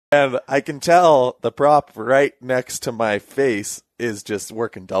And I can tell the prop right next to my face is just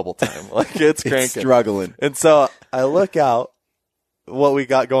working double time. Like it's cranking. It's struggling. And so I look out what we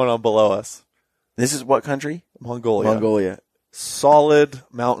got going on below us. This is what country? Mongolia. Solid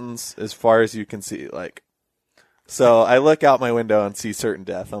mountains as far as you can see. Like, so I look out my window and see certain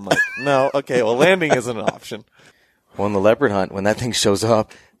death. I'm like, no, okay, well, landing isn't an option. Well, in the leopard hunt, when that thing shows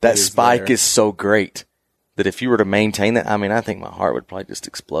up, that spike is so great that if you were to maintain that, I mean, I think my heart would probably just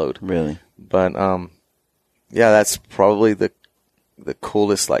explode. Really? But, yeah, that's probably the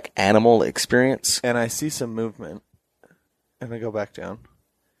coolest, like, animal experience. And I see some movement, and I go back down.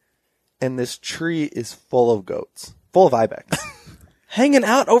 And this tree is full of goats, full of ibex. Hanging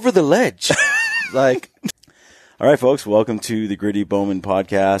out over the ledge. Like, all right, folks, welcome to the Gritty Bowman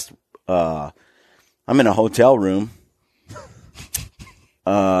podcast. I'm in a hotel room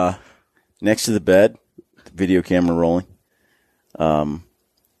next to the bed, video camera rolling. Where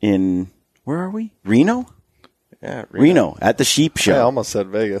are we? Reno? Yeah, Reno, at the sheep show. I almost said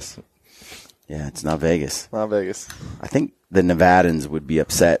Vegas. Yeah, it's not Vegas. Not Vegas. I think the Nevadans would be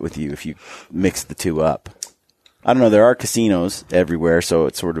upset with you if you mixed the two up. I don't know. There are casinos everywhere, so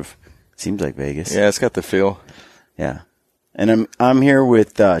it sort of seems like Vegas. Yeah, it's got the feel. Yeah. And I'm here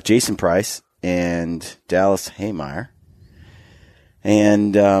with Jason Price and Dallas Hemeyer.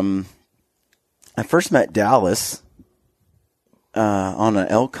 And I first met Dallas on an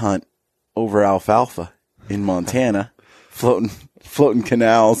elk hunt over alfalfa in Montana, floating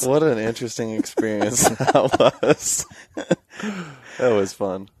canals. What an interesting experience that was. That was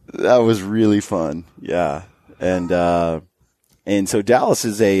fun. That was really fun. Yeah. And so Dallas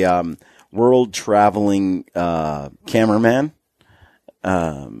is a world traveling cameraman.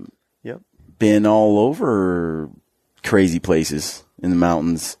 Yep. Been all over crazy places in the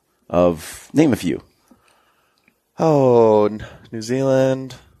mountains of, name a few. Oh, New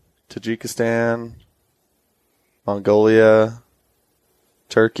Zealand, Tajikistan, Mongolia,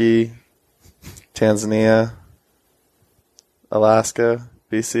 Turkey, Tanzania, Alaska,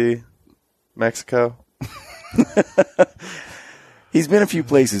 BC, Mexico. He's been a few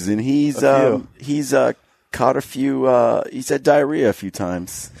places, and he's caught a few. He's had diarrhea a few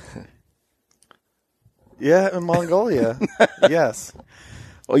times. Yeah, in Mongolia. Yes.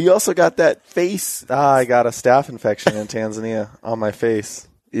 Well, you also got that face. I got a staph infection in Tanzania on my face.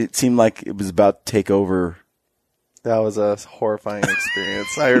 It seemed like it was about to take over. That was a horrifying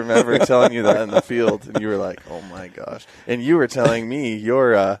experience. I remember telling you that in the field, and you were like, "Oh my gosh!" And you were telling me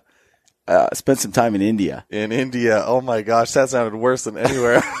you're spent some time in India. In India, oh my gosh, that sounded worse than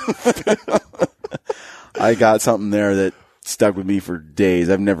anywhere. I got something there that stuck with me for days.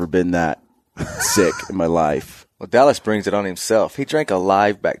 I've never been that sick in my life. Well, Dallas brings it on himself. He drank a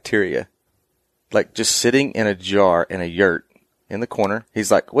live bacteria, like just sitting in a jar in a yurt in the corner.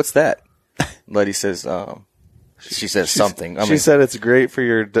 He's like, "What's that?" Lady says, she says something. She said it's great for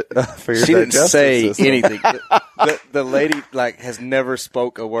your She didn't say system. anything. The lady has never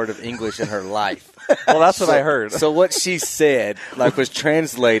spoke a word of English in her life. Well, that's what I heard. So what she said was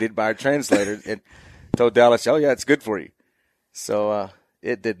translated by a translator and told Dallas, "Oh yeah, it's good for you." So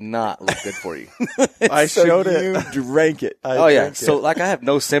it did not look good for you. I showed it. You drank it. Oh yeah. So I have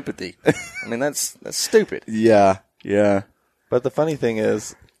no sympathy. I mean that's stupid. Yeah. But the funny thing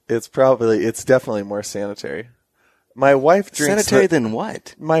is, it's definitely more sanitary. My wife drinks sanitary than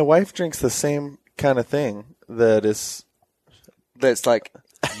what? My wife drinks the same kind of thing that's like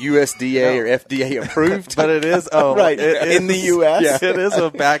USDA or FDA approved. But it is right in the U.S. Yeah, it is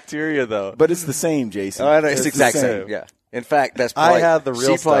a bacteria though. But it's the same, Jason. Oh, it's the exact same. Yeah. In fact, that's probably, I had the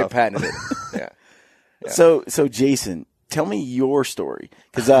real she probably stuff. patented it. Yeah. So Jason, tell me your story,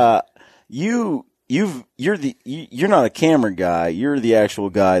 because you're not a camera guy. You're the actual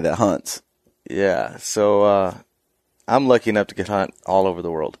guy that hunts. Yeah. So I'm lucky enough to get hunt all over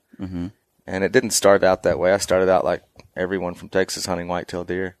the world, mm-hmm. and it didn't start out that way. I started out like everyone from Texas hunting whitetail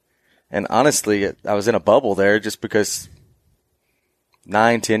deer, and honestly, I was in a bubble there just because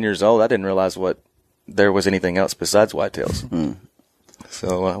 9-10 years old, I didn't realize there was anything else besides whitetails. Mm.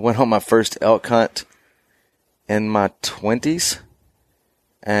 So I went on my first elk hunt in my 20s.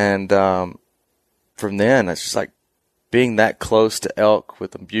 And from then, it's just like being that close to elk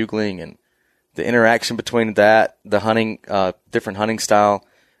with the bugling and the interaction between that, the hunting, different hunting style,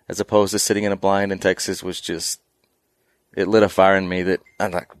 as opposed to sitting in a blind in Texas was just, it lit a fire in me that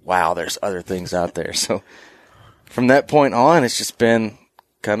I'm like, wow, there's other things out there. So from that point on, it's just been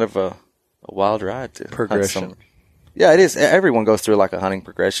kind of a wild ride to progression. Hunt some. Yeah, it is. Everyone goes through like a hunting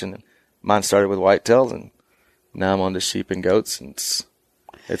progression. Mine started with whitetails, and now I'm on to sheep and goats, and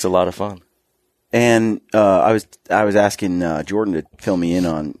it's a lot of fun. And I was asking Jordan to fill me in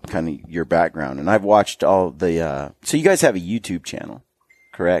on kind of your background, and I've watched all the. So you guys have a YouTube channel,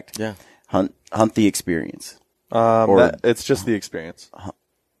 correct? Yeah. Hunt the Experience. It's just the experience.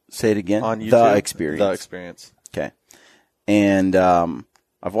 Say it again. On YouTube, The Experience. The experience. Okay. And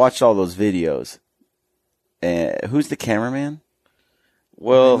I've watched all those videos. Who's the cameraman?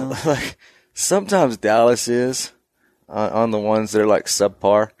 Well, like sometimes Dallas is on the ones that are like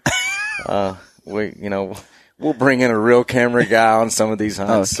subpar. We'll bring in a real camera guy on some of these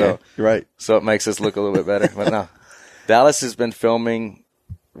hunts. Okay. So You're right. So it makes us look a little bit better. But no, Dallas has been filming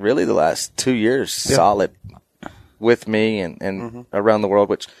really the last 2 years solid with me and around the world,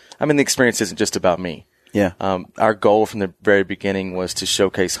 which, I mean, the experience isn't just about me. Yeah. Our goal from the very beginning was to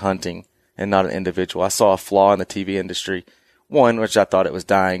showcase hunting and not an individual. I saw a flaw in the TV industry. One, which I thought it was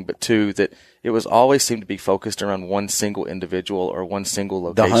dying, but two, that it was always seemed to be focused around one single individual or one single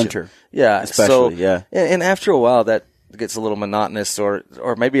location. The hunter. Yeah. Especially, yeah. And after a while, that gets a little monotonous, or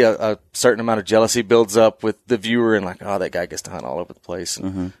maybe a certain amount of jealousy builds up with the viewer and like, oh, that guy gets to hunt all over the place,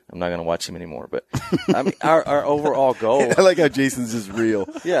 and I'm not going to watch him anymore. But I mean, our overall goal. I like how Jason's just real.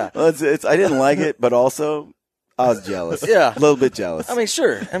 Yeah. Well, it's I didn't like it, but also I was jealous. Yeah. A little bit jealous. I mean,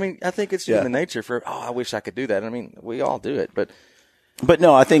 sure. I mean, I think it's human nature for, I wish I could do that. I mean, we all do it, but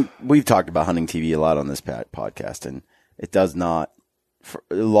no, I think we've talked about hunting TV a lot on this podcast, and it does not.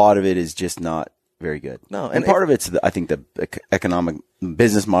 A lot of it is just not very good. No, and part of it's I think the economic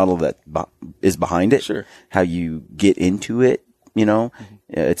business model that is behind it. Sure. How you get into it,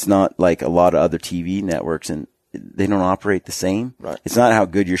 it's not like a lot of other TV networks, and they don't operate the same. Right. It's not how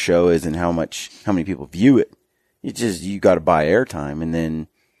good your show is and how many people view it. It's just you got to buy airtime, and then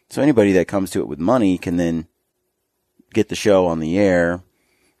so anybody that comes to it with money can then get the show on the air.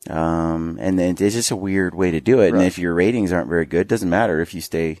 And then it's just a weird way to do it. Right. And if your ratings aren't very good, it doesn't matter if you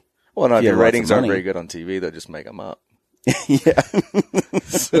stay. Well, no, if your ratings aren't very good on TV, they'll just make them up. Yeah.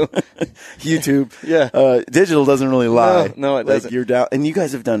 So, YouTube. Yeah. Digital doesn't really lie. No, it doesn't. You're down, and you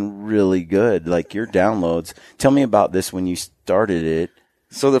guys have done really good. Like your downloads. Tell me about this when you started it.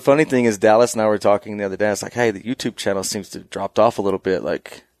 So the funny thing is, Dallas and I were talking the other day. I was like, hey, the YouTube channel seems to have dropped off a little bit.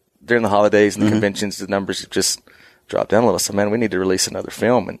 Like during the holidays and the conventions, the numbers have just dropped down a little. So, man, we need to release another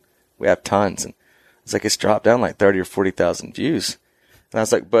film, and we have tons. And it's like it's dropped down like 30 or 40,000 views. And I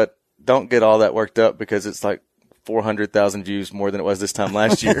was like, but don't get all that worked up because it's like 400,000 views more than it was this time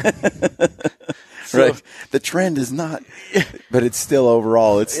last year. Right. The trend is not, but it's still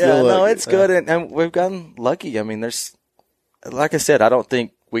overall. It's still it's good, and we've gotten lucky. I mean, there's, like I said, I don't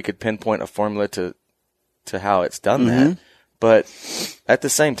think we could pinpoint a formula to how it's done that. But at the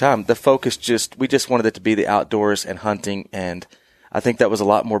same time, the focus we just wanted it to be the outdoors and hunting, and I think that was a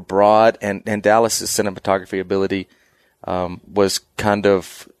lot more broad. And Dallas's cinematography ability was kind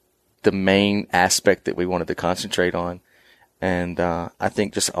of the main aspect that we wanted to concentrate on. And I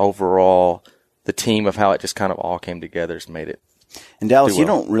think just overall, the team of how it just kind of all came together has made it. And Dallas, you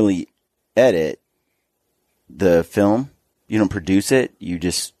don't really edit the film. You don't produce it. You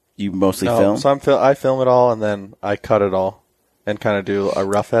mostly film. So I film it all, and then I cut it all and kind of do a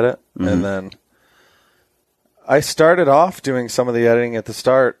rough edit. And then I started off doing some of the editing at the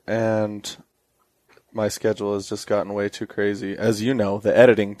start, and my schedule has just gotten way too crazy. As you know, the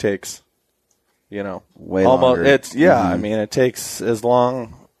editing takes, way almost longer. I mean, it takes as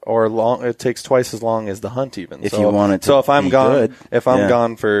long it takes twice as long as the hunt even. If you want it to if I'm be gone, good. if I'm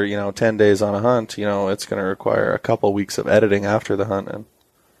gone for 10 days on a hunt, it's going to require a couple weeks of editing after the hunt, and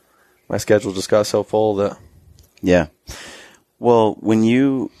my schedule just got so full that. Yeah. Well, when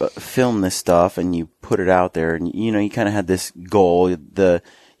you film this stuff and you put it out there, and you kind of had this goal,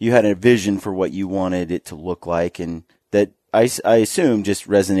 you had a vision for what you wanted it to look like, and that I assume just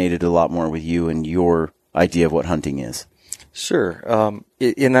resonated a lot more with you and your idea of what hunting is. Sure.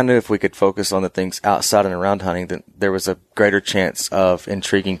 And I knew if we could focus on the things outside and around hunting, then there was a greater chance of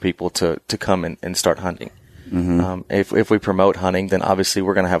intriguing people to come and start hunting. If we promote hunting, then obviously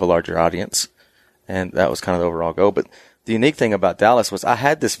we're going to have a larger audience. And that was kind of the overall goal. But the unique thing about Dallas was I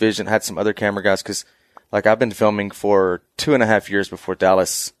had this vision, had some other camera guys, because like I've been filming for 2.5 years before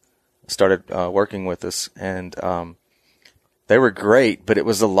Dallas started working with us. And they were great, but it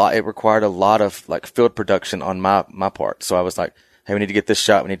was a lot. It required a lot of like field production on my part. So I was like, hey, we need to get this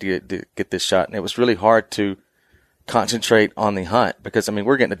shot. We need to get this shot. And it was really hard to concentrate on the hunt because, I mean,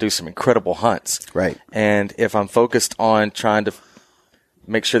 we're getting to do some incredible hunts. Right. And if I'm focused on trying to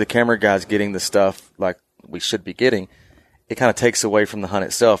make sure the camera guy's getting the stuff like we should be getting, it kind of takes away from the hunt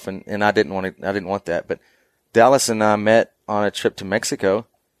itself. And I didn't want that. But Dallas and I met on a trip to Mexico.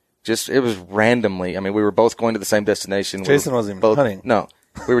 It was randomly. I mean, we were both going to the same destination. Jason wasn't even hunting. No,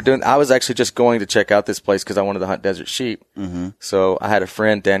 I was actually just going to check out this place because I wanted to hunt desert sheep. Mm-hmm. So I had a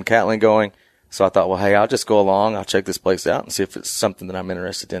friend, Dan Catlin, going. So I thought, well, hey, I'll just go along. I'll check this place out and see if it's something that I'm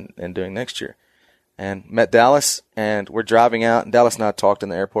interested in doing next year. And met Dallas, and we're driving out. And Dallas and I talked in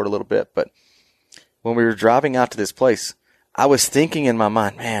the airport a little bit. But when we were driving out to this place, I was thinking in my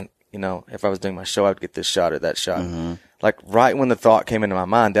mind, man, if I was doing my show, I would get this shot or that shot. Mm-hmm. Like right when the thought came into my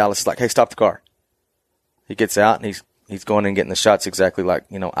mind, Dallas is like, hey, stop the car. He gets out, and he's going and getting the shots exactly like,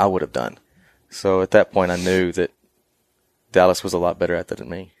 I would have done. So at that point, I knew that Dallas was a lot better at that than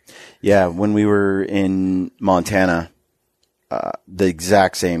me. Yeah, when we were in Montana, the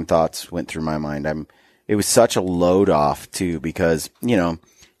exact same thoughts went through my mind. It was such a load off too, because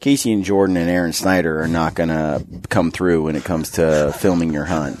Casey and Jordan and Aaron Snyder are not going to come through when it comes to filming your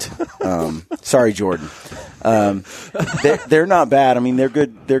hunt. Sorry, Jordan. They're not bad. I mean, they're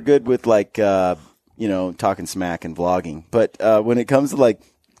good. They're good with talking smack and vlogging. But when it comes to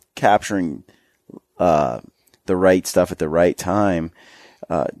capturing the right stuff at the right time,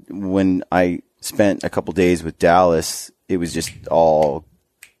 when I spent a couple days with Dallas, it was just all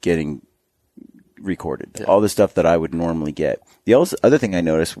getting recorded. Yeah. All the stuff that I would normally get. The other thing I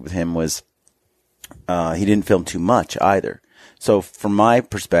noticed with him was he didn't film too much either. So from my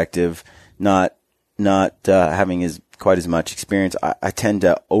perspective, not having quite as much experience, I tend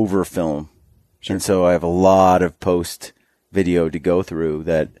to over film. Sure. And so I have a lot of post video to go through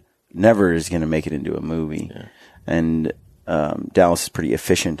that never is going to make it into a movie. Yeah. And Dallas is pretty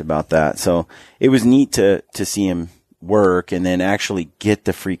efficient about that. So it was neat to see him work and then actually get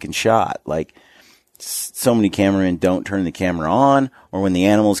the freaking shot. Like, so many cameramen don't turn the camera on, or when the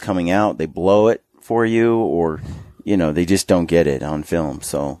animal's coming out, they blow it for you, or, they just don't get it on film.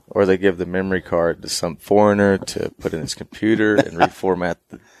 So, or they give the memory card to some foreigner to put in his computer and reformat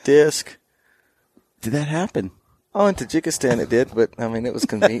the disc. Did that happen? Oh, in Tajikistan it did, but I mean, it was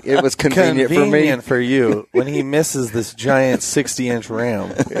convenient. It was convenient for me. Convenient for you when he misses this giant 60-inch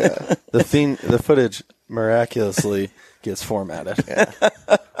RAM. Yeah. The footage miraculously gets formatted. Yeah.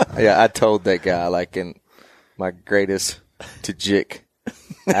 Yeah, I told that guy, in my greatest Tajik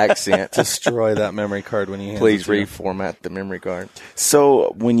accent, destroy that memory card when you please reformat the memory card.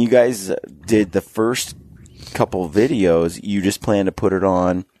 So when you guys did the first couple videos, you just planned to put it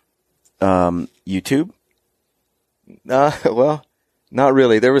on YouTube? Well, not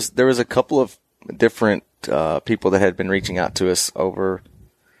really. There was a couple of different people that had been reaching out to us over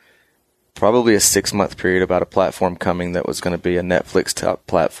probably a 6-month period about a platform coming that was going to be a Netflix type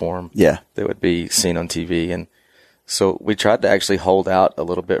platform. Yeah, that would be seen on TV, and so we tried to actually hold out a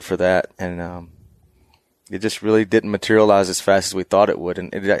little bit for that, and it just really didn't materialize as fast as we thought it would.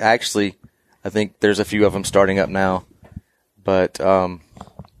 And it actually, I think there's a few of them starting up now, but so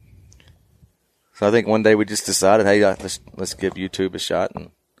I think one day we just decided, hey, let's give YouTube a shot.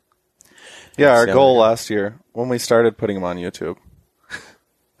 And yeah, our goal last year when we started putting them on YouTube,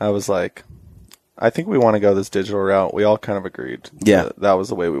 I was like, I think we want to go this digital route. We all kind of agreed. Yeah, that was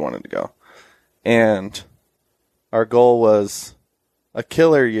the way we wanted to go, and our goal was a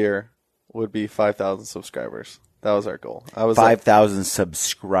killer year would be 5,000 subscribers. That was our goal. I was 5,000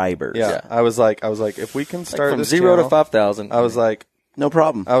 subscribers. Yeah, I was like, if we can start from this 0 channel, to 5,000, I was like, no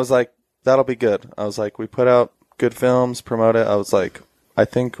problem. I was like, that'll be good. I was like, we put out good films, promote it. I was like, I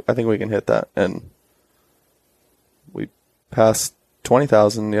think we can hit that, and we passed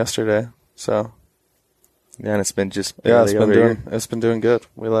 20,000 yesterday. So yeah, and it's been just it's been doing good.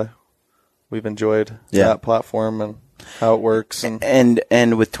 We've enjoyed that platform and how it works,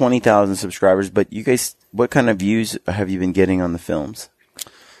 and with 20,000 subscribers. But you guys, what kind of views have you been getting on the films?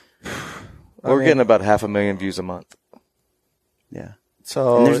 We're getting about 500,000 views a month. Yeah.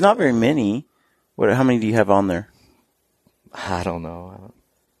 So and there's not very many. How many do you have on there? I don't know.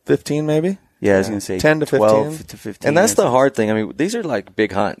 15 maybe? Yeah, I was going to say 10 to 12 to 15. And that's the hard thing. I mean, these are like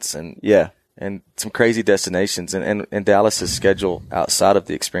big hunts and some crazy destinations. And Dallas's schedule outside of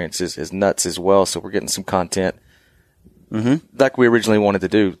the experience is nuts as well. So we're getting some content like we originally wanted to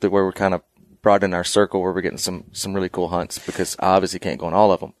do, where we're kind of broadening our circle, where we're getting some really cool hunts, because I obviously can't go on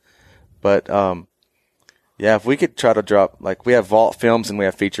all of them. But yeah, if we could try to drop, we have vault films and we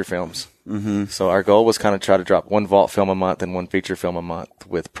have feature films. Mm-hmm. So our goal was kind of try to drop one vault film a month and one feature film a month,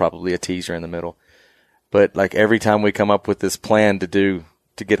 with probably a teaser in the middle. But every time we come up with this plan to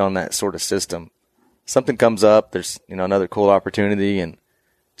get on that sort of system, something comes up. There's another cool opportunity, and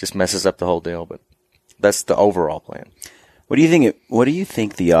just messes up the whole deal. But that's the overall plan. What do you think? What do you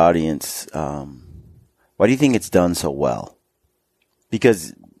think the audience? Why do you think it's done so well?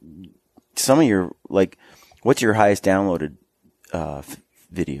 Because some of your what's your highest downloaded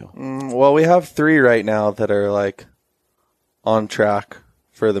video? Well, we have 3 right now that are on track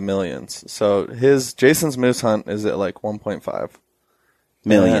for the millions. So Jason's moose hunt is at like 1.5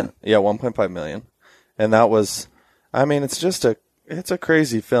 million. Yeah, 1.5 million. And that was, I mean, it's a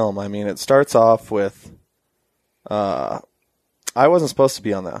crazy film. I mean, it starts off with, I wasn't supposed to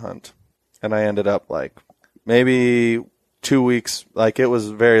be on that hunt. And I ended up like maybe 2 weeks, like it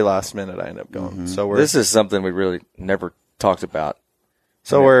was very last minute I ended up going. Mm-hmm. So this is something we really never talked about.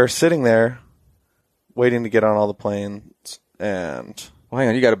 So we're sitting there waiting to get on all the planes and... Well, hang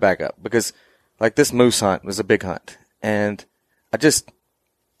on, you got to back up because like this moose hunt was a big hunt. And I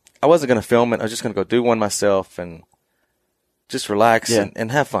wasn't going to film it. I was just going to go do one myself and just relax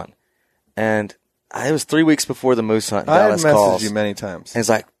and have fun. And it was 3 weeks before the moose hunt. Dallas I had messaged calls, you many times. and it's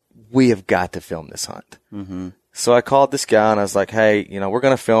like, we have got to film this hunt. Mm-hmm. So I called this guy and I was like, hey, we're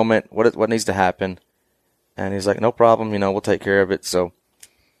going to film it. What needs to happen? And he's like, no problem. We'll take care of it. So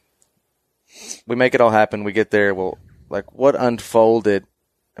we make it all happen. We get there. Well, like what unfolded,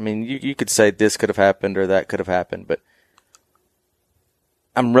 I mean, you could say this could have happened or that could have happened, but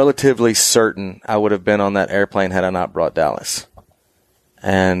I'm relatively certain I would have been on that airplane had I not brought Dallas.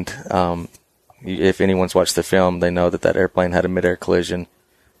 And if anyone's watched the film, they know that airplane had a midair collision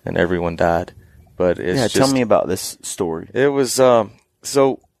and everyone died. But it's tell me about this story. It was a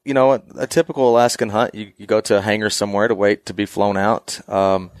typical Alaskan hunt. You go to a hangar somewhere to wait to be flown out,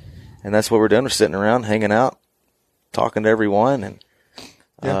 and that's what we're doing. We're sitting around, hanging out, talking to everyone, and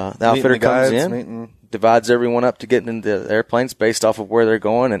the outfitter comes in, divides everyone up to get into the airplanes based off of where they're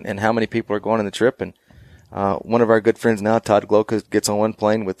going and how many people are going on the trip. And one of our good friends now, Todd Gloka, gets on one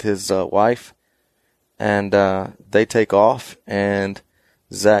plane with his wife, and they take off, and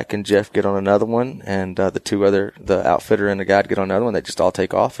Zach and Jeff get on another one, and the outfitter and the guide get on another one. They just all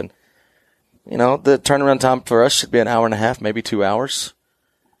take off, and the turnaround time for us should be an hour and a half, maybe 2 hours.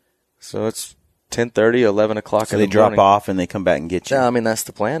 So it's 10:30, 11 o'clock. So in the they drop morning. off and they come back and get you. Yeah, I mean that's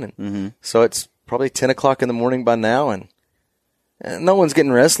the plan, and so it's probably 10 o'clock in the morning by now, and no one's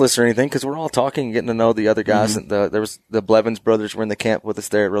getting restless or anything because we're all talking and getting to know the other guys. And there was the Blevins brothers were in the camp with us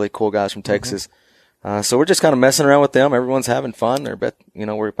there, really cool guys from Texas. So we're just kind of messing around with them. Everyone's having fun.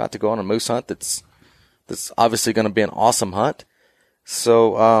 We're about to go on a moose hunt. That's obviously going to be an awesome hunt.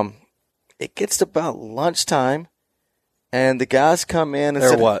 So, it gets to about lunchtime and the guys come in and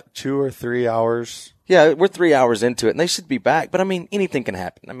they're what, 2 or 3 hours? Yeah, we're 3 hours into it and they should be back. But I mean, anything can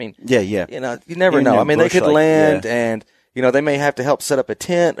happen. I mean, yeah. You never know. I mean, they could land and, they may have to help set up a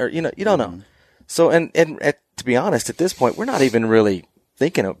tent or, you don't know. So, and to be honest, at this point, we're not even really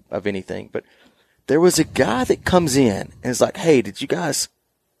thinking of anything, but there was a guy that comes in and is like, hey, did you guys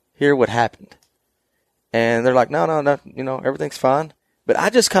hear what happened? And they're like, no, everything's fine. But I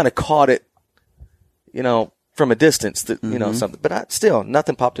just kind of caught it, from a distance that, something, but still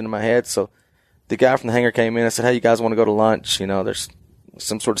nothing popped into my head. So the guy from the hangar came in and said, hey, you guys want to go to lunch? There's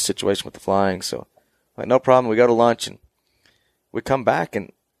some sort of situation with the flying. So like, no problem. We go to lunch and we come back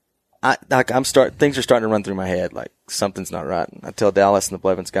and things are starting to run through my head. Like something's not right. And I tell Dallas and the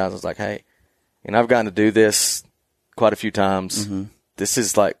Blevins guys, I was like, hey, I've gotten to do this quite a few times. This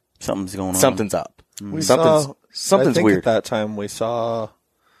is like something's going on. Something's up. Something's I think weird. At that time,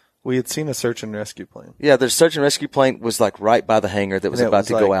 we had seen a search and rescue plane. Yeah, the search and rescue plane was like right by the hangar that was about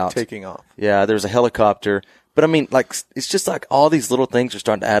to go out, taking off. Yeah, there was a helicopter, but I mean, like it's just like all these little things are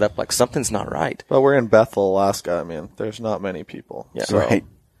starting to add up. Like something's not right. But we're in Bethel, Alaska. I mean, there's not many people. Yeah, so right.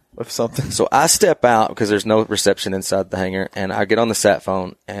 If something. So I step out because there's no reception inside the hangar, and I get on the sat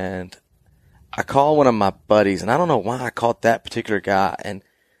phone and I call one of my buddies, and I don't know why I called that particular guy. And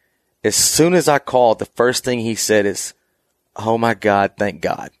as soon as I called, the first thing he said is, "Oh my God, thank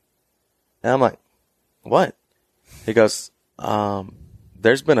God." And I'm like, "What?" He goes,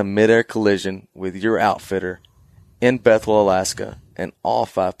 "There's been a midair collision with your outfitter in Bethel, Alaska, and all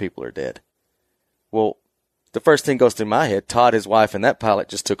 5 people are dead." Well, the first thing goes through my head, Todd, his wife, and that pilot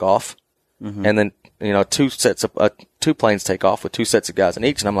just took off. And then, 2 planes take off with 2 sets of guys in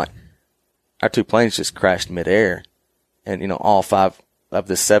each. And I'm like, our 2 planes just crashed midair. And, all 5 of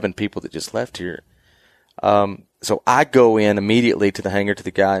the 7 people that just left here. So I go in immediately to the hangar to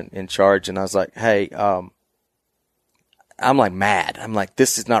the guy in charge. And I was like, hey, I'm like mad. I'm like,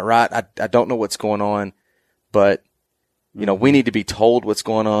 this is not right. I don't know what's going on, but we need to be told what's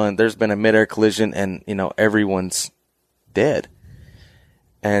going on. There's been a midair collision and, everyone's dead.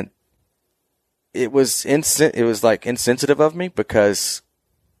 And it was like insensitive of me because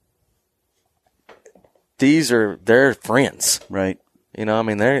these are their friends. Right.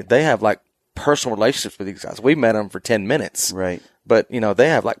 They have like personal relationships with these guys. We met them for 10 minutes. Right. But, they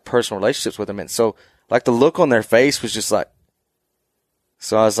have like personal relationships with them. And so like the look on their face was just like,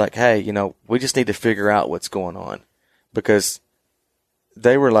 so I was like, hey, we just need to figure out what's going on. Because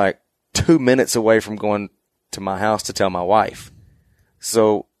they were like 2 minutes away from going to my house to tell my wife.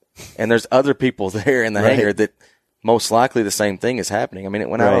 So, and there's other people there in the hangar that most likely the same thing is happening. I mean, it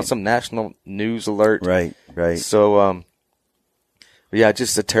went out on some national news alert. Right. So, yeah,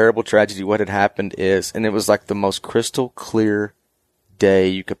 just a terrible tragedy. What had happened is, and it was like the most crystal clear day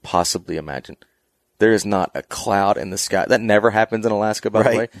you could possibly imagine. There is not a cloud in the sky. That never happens in Alaska, by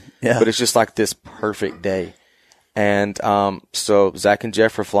the way. Yeah. But it's just like this perfect day. And so Zach and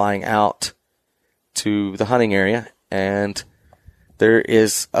Jeff are flying out to the hunting area, and there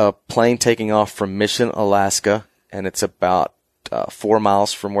is a plane taking off from Mission, Alaska, and it's about 4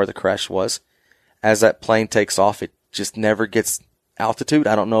 miles from where the crash was. As that plane takes off, it just never gets altitude.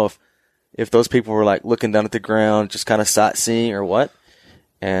 I don't know if those people were like looking down at the ground, just kind of sightseeing or what.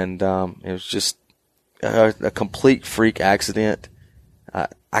 And it was just a complete freak accident.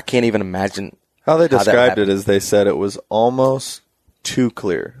 I can't even imagine how they that described it happened. is they said it was almost too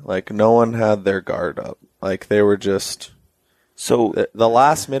clear. Like no one had their guard up. Like they were just. So The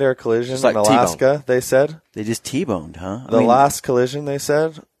last midair collision Just like in Alaska, they said. they just T-boned, huh? The last collision, they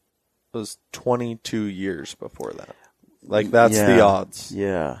said, was 22 years before that. Like that's the odds.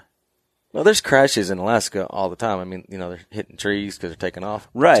 Yeah. Well, there's crashes in Alaska all the time. I mean, they're hitting trees because they're taking off.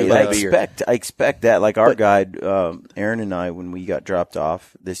 Right. Too heavy I expect that. Like our guide, Aaron and I, when we got dropped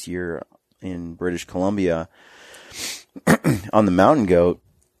off this year in British Columbia on the Mountain Goat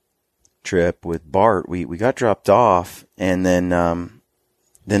trip with Bart, we got dropped off, and then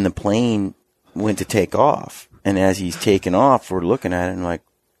the plane went to take off. And as he's taking off, we're looking at it and like,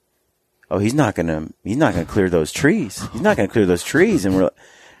 oh, he's not gonna clear those trees. He's not gonna clear those trees. And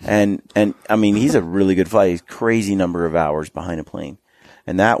And I mean, he's a really good flight. He's crazy number of hours behind a plane.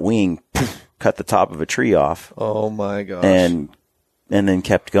 And that wing cut the top of a tree off. Oh my gosh. And then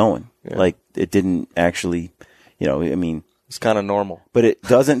kept going. Yeah. Like it didn't actually, I mean. It's kind of normal. But it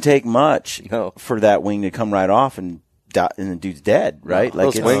doesn't take much No. for that wing to come right off and the dude's dead, right? No,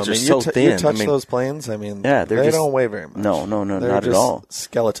 like those wings are so thin. You touch those planes, I mean, yeah, they don't weigh very much. No, they're not just at all.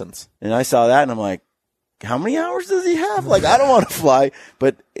 Skeletons. And I saw that and I'm like, how many hours does he have? Like, I don't want to fly.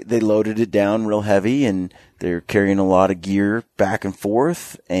 But they loaded it down real heavy, and they're carrying a lot of gear back and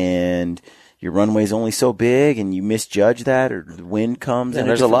forth, and your runway's only so big, and you misjudge that, or the wind comes. And in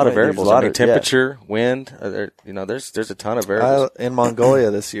there's a lot of variables. I mean, temperature, yeah. wind. There's a ton of variables. In Mongolia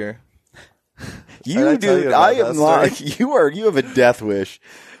this year. You do. I am like you have a death wish.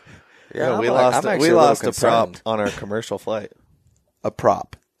 Yeah, we lost a prop on our commercial flight. A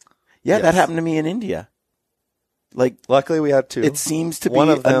prop. Yeah, Yes. that happened to me in India. Like, luckily we had two. It seems to be One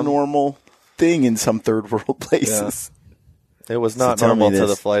of them, a normal thing in some third world places. Yeah. It was not normal to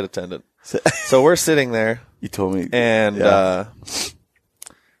the flight attendant. So we're sitting there. You told me. And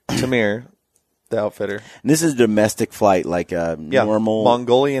Tamir, the outfitter. And this is a domestic flight, like a normal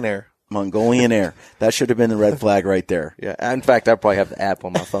Mongolian Air. Mongolian Air. That should have been the red flag right there. Yeah. In fact, I probably have the app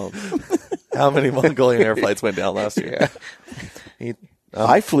on my phone. How many Mongolian Air flights went down last year?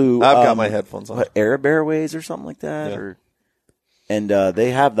 I flew. I've got my headphones on. Arab Airways or something like that, Yeah. and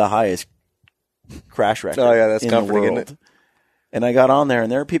they have the highest crash record. Oh yeah, that's in comforting, the world. isn't it? And I got on there, and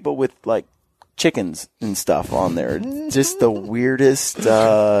there are people with like chickens and stuff on there. Just the weirdest.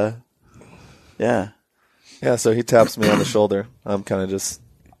 Yeah. Yeah. So he taps me on the shoulder. I'm kind of just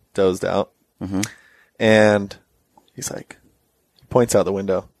dozed out, and he's like, he points out the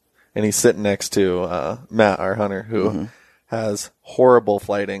window, and he's sitting next to Matt, our hunter, who has horrible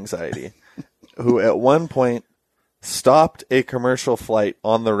flight anxiety, who at one point stopped a commercial flight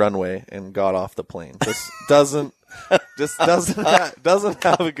on the runway and got off the plane. Doesn't have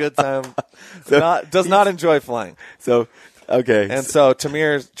a good time. Does not enjoy flying. So, okay. And so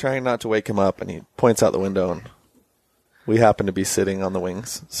Tamir's trying not to wake him up, and he points out the window, and we happen to be sitting on the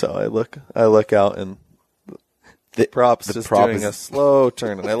wings. So I look out, and the prop's just doing a slow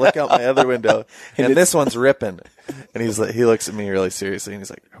turn, and I look out my other window, and this one's ripping. And he looks at me really seriously, and he's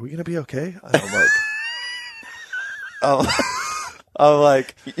like, "Are we gonna be okay?" And I'm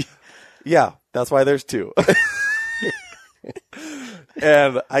like, yeah, that's why there's two.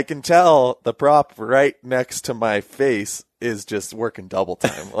 And I can tell the prop right next to my face is just working double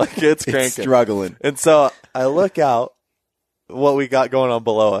time, like it's cranking, It's struggling. And so I look out, what we got going on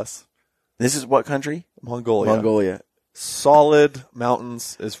below us. This is what country? Mongolia. Solid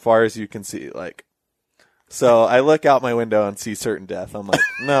mountains as far as you can see. Like, so I look out my window and see certain death. I'm like,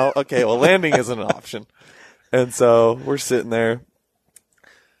 no, okay, well, landing isn't an option. And so we're sitting there,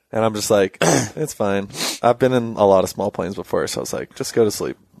 and I'm just like, it's fine. I've been in a lot of small planes before, so I was like, just go to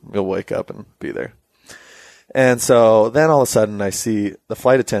sleep. You'll wake up and be there. And so then all of a sudden I see the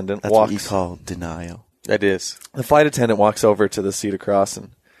flight attendant That's walks. what you call denial. That is. The flight attendant walks over to the seat across, and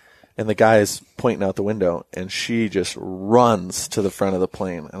the guy is pointing out the window, and she just runs to the front of the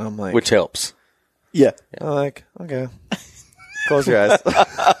plane. And I'm like... Which helps. Yeah. I'm like, okay. Close your eyes.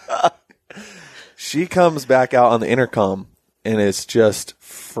 She comes back out on the intercom, and is just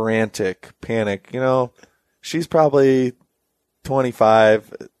frantic, panic. You know, she's probably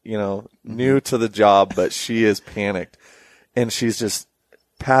 25, you know, new to the job, but she is panicked. And she's just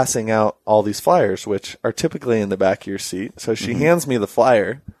passing out all these flyers, which are typically in the back of your seat. So she hands me the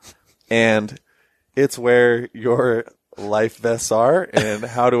flyer, and it's where your life vests are and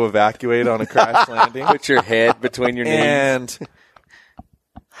how to evacuate on a crash landing. Put your head between your knees. And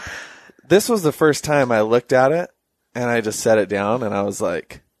this was the first time I looked at it, and I just set it down, and I was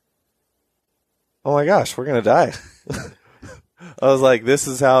like, oh my gosh, we're going to die. I was like, this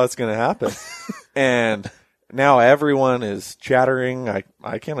is how it's going to happen. And now everyone is chattering.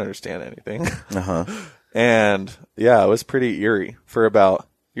 I can't understand anything. Uh-huh. And yeah, it was pretty eerie for about...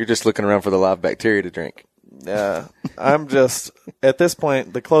 You're just looking around for the live bacteria to drink. Yeah, I'm just, at this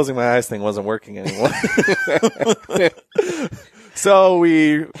point, the closing my eyes thing wasn't working anymore. So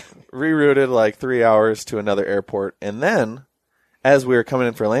we rerouted like 3 hours to another airport. And then, as we were coming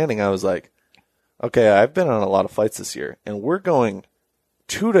in for landing, I was like, okay, I've been on a lot of flights this year, and we're going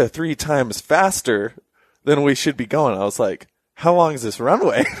 2 to 3 times faster than we should be going. I was like, how long is this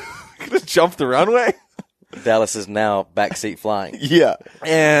runway? Gonna jump the runway? Dallas is now backseat flying. Yeah.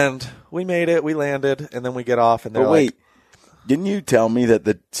 And we made it. We landed, and then we get off, and they're But wait, like, didn't you tell me that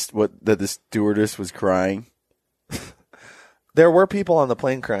the stewardess was crying? there were people on the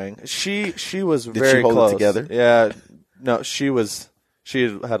plane crying. She was Did very she hold close. it together? Yeah. No, she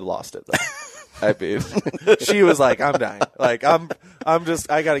had lost it though. I mean, she was like, I'm dying. Like, I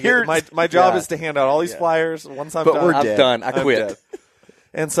gotta get, my job is to hand out all these flyers. Once I'm But done, we're I'm dead. done. I I'm quit. dead.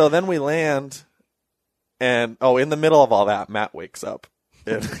 And so then we land, and in the middle of all that, Matt wakes up.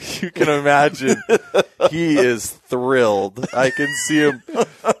 And you can imagine he is thrilled. I can see him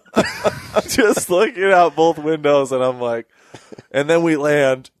just looking out both windows, and I'm like, and then we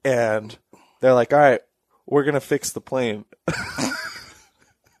land, and they're like, all right, we're going to fix the plane.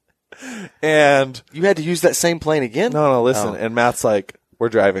 And You had to use that same plane again? no, listen. Oh. And Matt's like, we're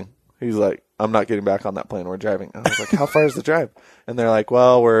driving. He's like, I'm not getting back on that plane. We're driving. And I was like, how far is the drive? And they're like,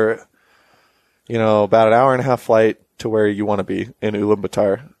 well, we're, about an hour and a half flight to where you want to be in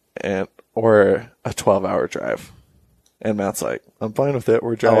Ulaanbaatar, or a 12-hour drive. And Matt's like, I'm fine with it.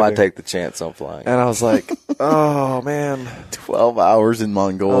 We're driving. Oh, I take the chance on flying. And I was like, oh, man. 12 hours in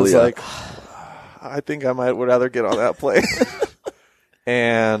Mongolia. I was like, I think I would rather get on that plane.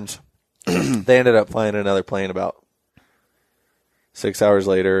 And they ended up flying another plane about 6 hours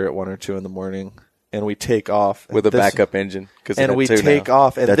later at 1 or 2 in the morning. And we take off with a backup engine. And we take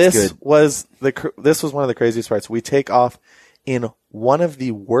off. And That's this good. was one of the craziest parts. We take off in one of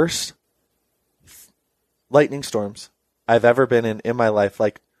the worst lightning storms I've ever been in my life.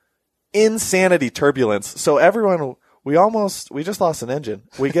 Like, insanity turbulence. So everyone, we just lost an engine.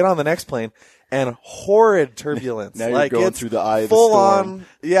 We get on the next plane, and horrid turbulence. Now you're like, going it's through the eye of the full storm.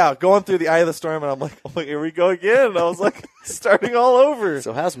 on, going through the eye of the storm. And I'm like, oh, here we go again. And I was like, starting all over.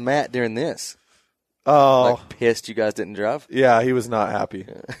 So how's Matt during this? Oh, Like, pissed you guys didn't drive? yeah, he was not happy.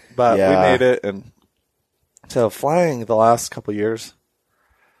 But Yeah. we made it. And so flying the last couple of years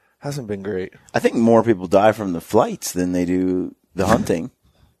hasn't been great. I think more people die from the flights than they do the hunting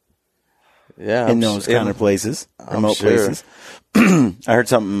Yeah. in those kind of places, remote sure. places. I heard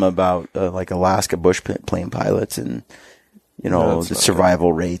something about like Alaska bush plane pilots and No, the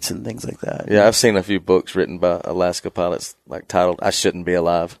survival rates and things like that. Yeah, I've seen a few books written by Alaska pilots, like titled "I Shouldn't Be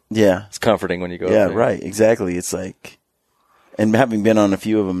Alive." Yeah. It's comforting when you go. Yeah, up there. right. Exactly. It's like, and having been on a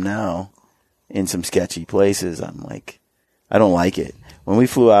few of them now in some sketchy places, I'm like, I don't like it. When we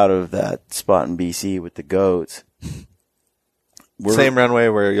flew out of that spot in BC with the goats, Same runway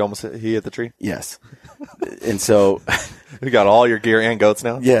where you almost he hit the tree. yes. And so, You got all your gear and goats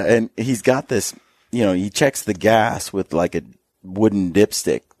now. yeah, and he's got this, he checks the gas with like a wooden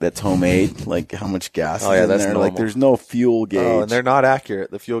dipstick that's homemade, like how much gas Oh, is yeah, in that's there. normal. Like there's no fuel gauge. Oh, and they're not accurate.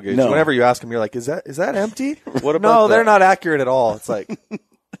 The fuel gauge. No. Whenever you ask them, you're like, "Is that empty?" What about No, the- they're not accurate at all. It's like,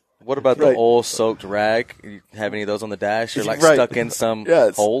 What about the Right. oil-soaked rag? You have any of those on the dash? You're like Right. stuck in some Yeah,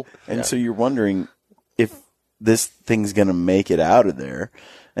 it's- hole. And Yeah. so you're wondering if this thing's going to make it out of there.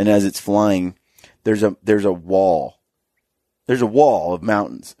 And as it's flying, there's a wall. There's a wall of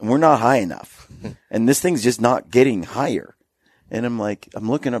mountains, and we're not high enough. And this thing's just not getting higher. And I'm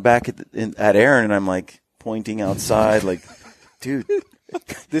looking back at Aaron, and I'm like pointing outside, like, dude,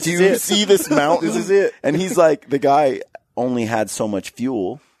 do you see this mountain? This is it. And he's like, the guy only had so much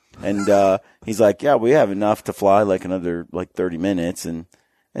fuel. And he's like, yeah, we have enough to fly like another 30 minutes. And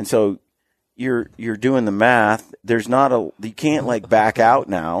so you're doing the math. There's not you can't like back out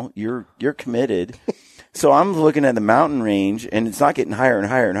now. You're committed. So I'm looking at the mountain range, and it's not getting higher and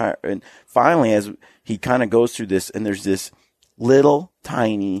higher and higher. And finally, as he kind of goes through this, and there's this little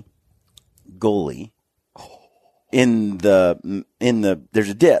tiny gully there's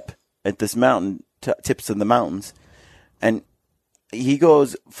a dip at this mountain, tips of the mountains. And he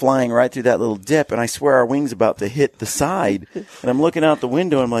goes flying right through that little dip, and I swear our wing's about to hit the side. And I'm looking out the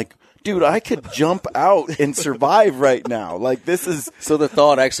window, and I'm like, dude, I could jump out and survive right now. Like, this is... So the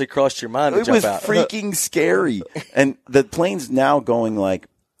thought actually crossed your mind to jump out. It was freaking scary. And the plane's now going like...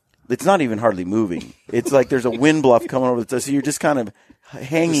 It's not even hardly moving. It's like there's a wind bluff coming over. So you're just kind of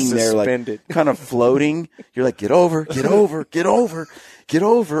hanging there, like kind of floating. You're like, get over, get over, get over, get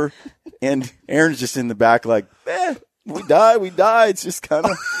over. And Aaron's just in the back like, we die. It's just kind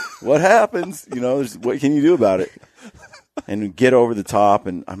of what happens. What can you do about it? And we get over the top,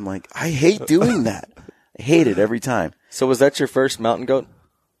 and I'm like, I hate doing that. I hate it every time. So was that your first mountain goat?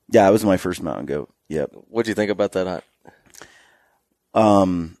 Yeah, it was my first mountain goat. Yep. What'd you think about that hunt?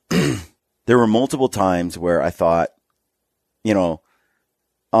 There were multiple times where I thought,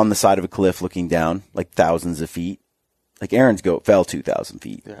 on the side of a cliff looking down, like thousands of feet. Like Aaron's goat fell 2,000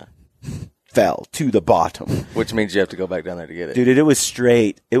 feet. Yeah. Fell to the bottom. Which means you have to go back down there to get it. Dude, it was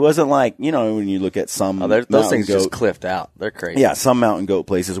straight. It wasn't like, when you look at some those things goat, just cliffed out. They're crazy. Yeah, some mountain goat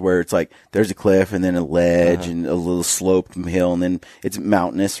places where it's like there's a cliff and then a ledge and a little sloped hill, and then it's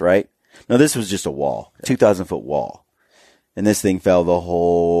mountainous, right? No, this was just a wall, 2,000-foot wall. And this thing fell the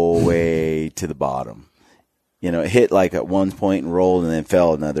whole way to the bottom. It hit like at one point and rolled, and then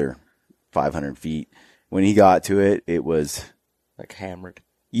fell another 500 feet. When he got to it, it was like hammered.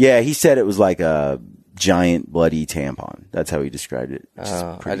 Yeah, he said it was like a giant bloody tampon. That's how he described it.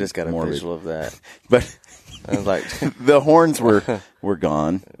 I just got a visual of that. But I was like, the horns were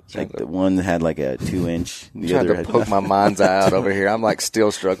gone. Like the one had like a 2-inch. The trying other to had poke my mind's eye out over here. I'm like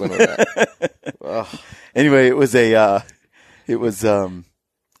still struggling with that. Anyway, it was just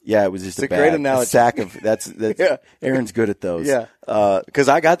a great analogy. A sack of that's Yeah. Aaron's good at those. Yeah. Because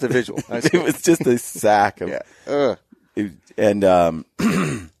I got the visual. It was just a sack of Yeah.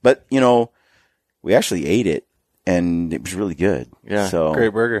 But we actually ate it, and it was really good. Yeah. So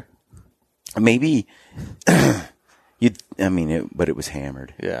Great burger. maybe but it was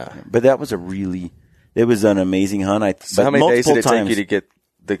hammered. Yeah. But that was it was an amazing hunt. So how many days did it take you to get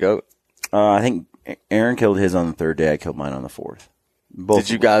the goat? I think Aaron killed his on the 3rd day. I killed mine on the 4th. Did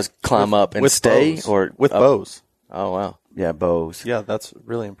you guys climb up and stay bows. or with up? bows? Oh wow. Yeah, bows. Yeah, that's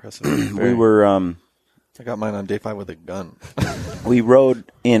really impressive. We were I got mine on day 5 with a gun. we rode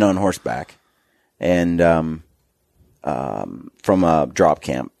in on horseback, and from a drop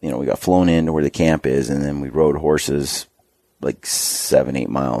camp. We got flown into where the camp is, and then we rode horses like 7-8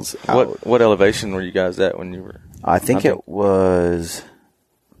 miles out. What elevation were you guys at when you were? I think it was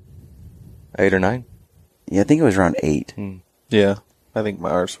 8 or 9. Yeah, I think it was around 8. Yeah, I think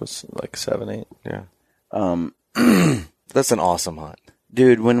ours was like 7, 8. Yeah. That's an awesome hunt.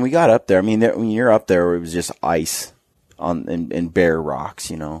 Dude, when we got up there, when you're up there, it was just ice and bare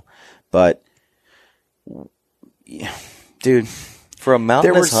rocks, But, dude, for a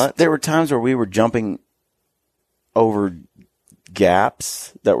mountainous hunt, there were times where we were jumping over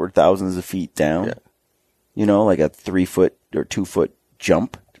gaps that were thousands of feet down. Yeah. Like a 3-foot or 2-foot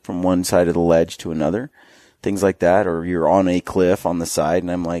jump from one side of the ledge to another, things like that. Or you're on a cliff on the side,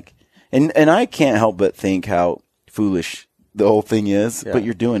 and I'm like, and I can't help but think how foolish the whole thing is, but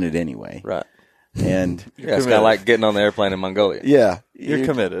you're doing it anyway. Right. And it's kind of like getting on the airplane in Mongolia. Yeah. You're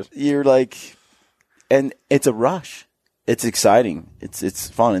committed. You're like, and it's a rush. It's exciting. It's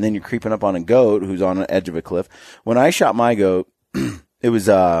fun. And then you're creeping up on a goat who's on the edge of a cliff. When I shot my goat, it was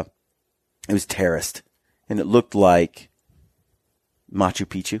terraced, and it looked like Machu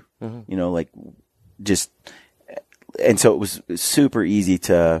Picchu, like just, and so it was super easy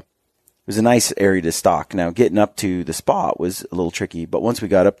it was a nice area to stalk. Now, getting up to the spot was a little tricky, but once we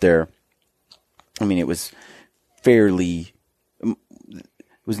got up there, it was it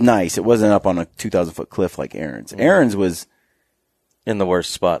was nice. It wasn't up on a 2,000-foot cliff like Aaron's. Aaron's was in the worst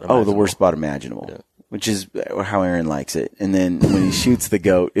spot imaginable. the worst spot imaginable, which is how Aaron likes it. And then when he shoots the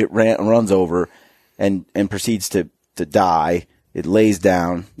goat, it runs over and proceeds to die. It lays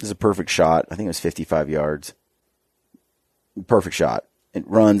down. This is a perfect shot. I think it was 55 yards. Perfect shot. It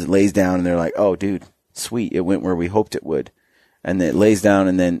runs and lays down, and they're like, oh, dude, sweet. It went where we hoped it would. And then it lays down,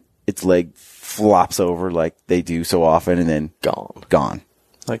 and then its leg flops over like they do so often, and then gone. Gone.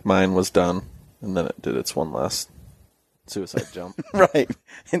 Like mine was done, and then it did its one last suicide jump. Right.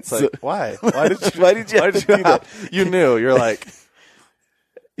 And It's like, why? Why did you do that? You knew. You're like,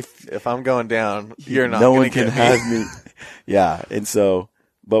 if I'm going down, you're not. No gonna one can get have me. me. Yeah. And so,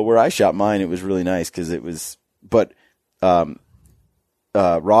 but where I shot mine, it was really nice because it was, but,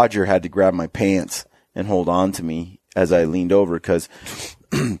 Roger had to grab my pants and hold on to me as I leaned over because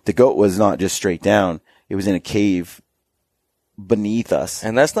the goat was not just straight down. It was in a cave beneath us.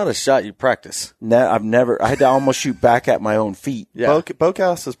 And that's not a shot you practice. I had to almost shoot back at my own feet. Yeah.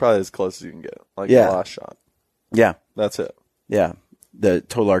 Bowcast is probably as close as you can get. Like Yeah. the last shot. Yeah. That's it. Yeah. The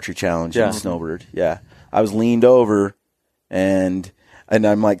Total Archery Challenge Yeah. in Snowbird. Yeah. I was leaned over and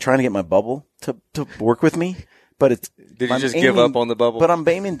I'm like trying to get my bubble to work with me, but it's. Did you I'm just give up on the bubble? But I'm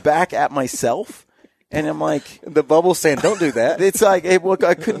aiming back at myself and I'm like. The bubble's saying, don't do that. It's like, hey, look,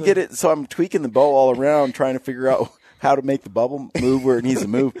 I couldn't get it. So I'm tweaking the bow all around trying to figure out how to make the bubble move where it needs to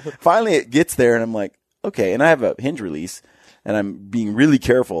move. Finally, it gets there and I'm like, okay. And I have a hinge release and I'm being really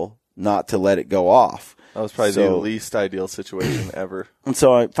careful not to let it go off. That was probably the least ideal situation ever. And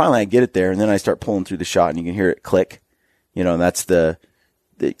so I get it there and then I start pulling through the shot and you can hear it click, and that's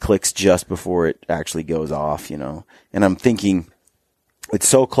it clicks just before it actually goes off, and I'm thinking it's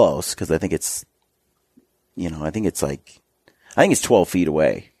so close because I think it's 12 feet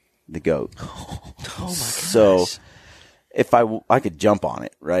away, the goat. Oh my gosh. So if I could jump on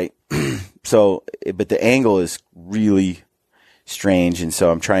it, right? So, but the angle is really strange. And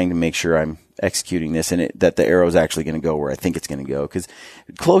so I'm trying to make sure I'm executing this and that the arrow is actually going to go where I think it's going to go. Cause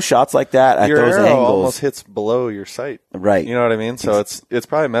close shots like that at your those arrow angles almost hits below your sight. Right. You know what I mean? So it's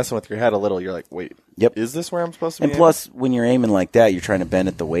probably messing with your head a little. You're like, wait, Yep. is this where I'm supposed to be? And plus, when you're aiming like that, you're trying to bend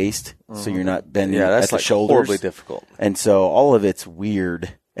at the waist, so you're not bending that's at the like shoulders. horribly difficult. And so all of it's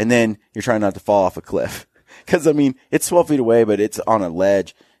weird. And then you're trying not to fall off a cliff. Because, it's 12 feet away, but it's on a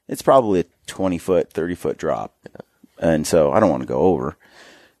ledge. It's probably a 20-foot, 30-foot drop. And so I don't want to go over.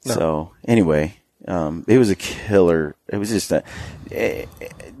 No. So anyway, it was a killer. It was just the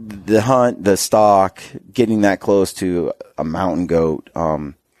hunt, the stalk, getting that close to a mountain goat.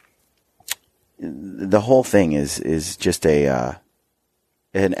 The whole thing is just an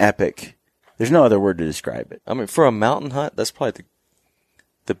epic. There's no other word to describe it. For a mountain hunt, that's probably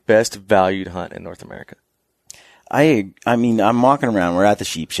the best valued hunt in North America. I'm walking around. We're at the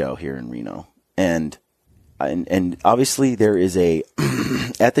sheep show here in Reno, and obviously there is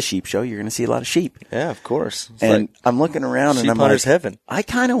at the sheep show you're going to see a lot of sheep. Yeah, of course. It's and I'm looking around and I'm hunter's like, heaven. I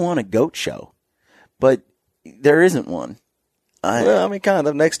kind of want a goat show, but there isn't one. Kind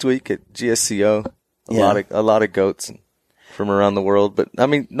of next week at GSCO, a lot of goats from around the world, but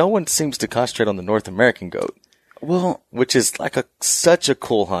no one seems to concentrate on the North American goat. Well, which is like such a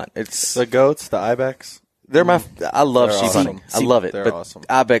cool hunt. It's the goats, the ibex. I love sheep awesome. hunting. I love it. They're but awesome.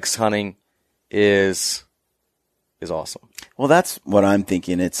 Ibex hunting is awesome. Well, that's what I'm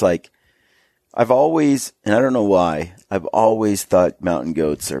thinking. It's like I've always, and I don't know why, I've always thought mountain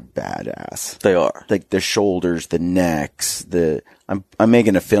goats are badass. They are. Like their shoulders, the necks, I'm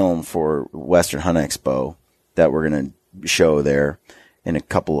making a film for Western Hunt Expo that we're going to show there in a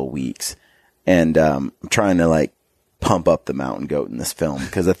couple of weeks. And I'm trying to pump up the mountain goat in this film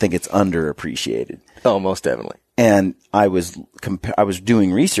because I think it's underappreciated. Oh, most definitely. And I was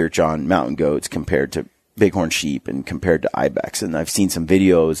doing research on mountain goats compared to bighorn sheep and compared to ibex. And I've seen some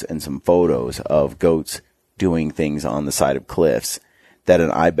videos and some photos of goats doing things on the side of cliffs that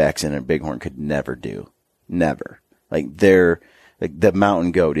an ibex and a bighorn could never do. Never. The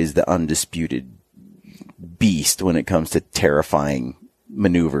mountain goat is the undisputed beast when it comes to terrifying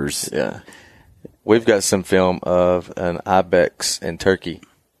maneuvers. Yeah. We've got some film of an ibex in Turkey,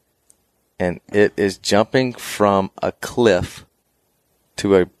 and it is jumping from a cliff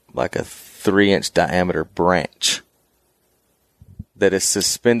to a 3-inch diameter branch that is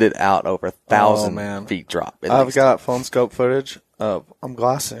suspended out over 1,000 feet drop. I've got phone scope footage of I'm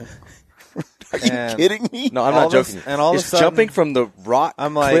glassing. Are you kidding me? No, I'm not joking. And all it's of a sudden, jumping from the rock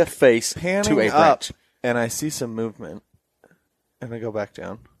cliff face panning to a up, branch. and I see some movement, and I go back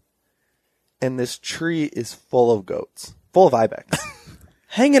down. And this tree is full of goats, full of ibex.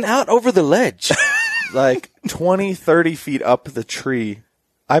 Hanging out over the ledge. 20, 30 feet up the tree,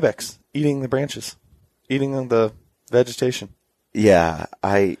 ibex eating the branches, eating the vegetation. Yeah,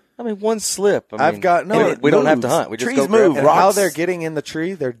 one slip. I've got no. We don't have to hunt. We just Trees go grab move. And rocks. how they're getting in the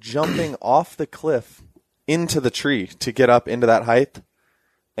tree, they're jumping off the cliff into the tree to get up into that height.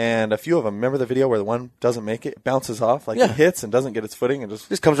 And a few of them, remember the video where the one doesn't make it, bounces off, it hits and doesn't get its footing and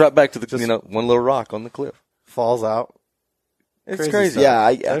just comes right back to the one little rock on the cliff. Falls out. It's crazy. Stuff.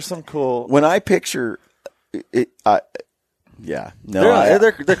 Yeah, there's some cool. When I picture it, Yeah. No,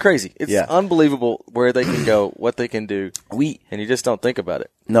 they're crazy. It's unbelievable where they can go, what they can do. And you just don't think about it.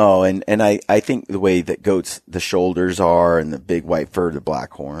 No, and I think the way that goats, the shoulders are and the big white fur, the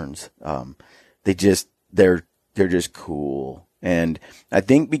black horns, they're just cool. And I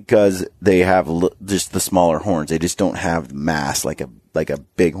think because they have just the smaller horns, they just don't have the mass like a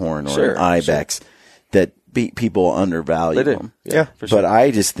bighorn or an ibex that people undervalue them. Yeah, for sure. But I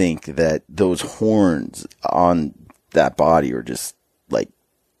just think that those horns on that body are just they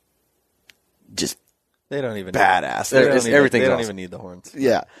don't even badass. They don't awesome. even need the horns.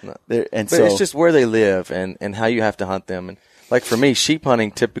 Yeah. No. But it's just where they live and how you have to hunt them. And like for me, sheep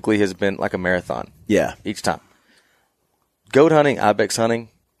hunting typically has been like a marathon. Yeah. Each time. Goat hunting, ibex hunting,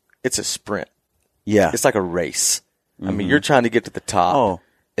 it's a sprint. Yeah. It's like a race. I mean, you're trying to get to the top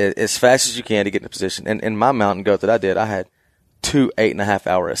as fast as you can to get in a position. And in my mountain goat that I did, I had 2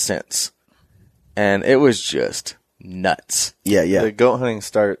 8.5-hour ascents. And it was just nuts. Yeah. The goat hunting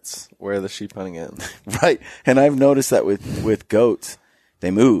starts where the sheep hunting ends. Right. And I've noticed that with goats,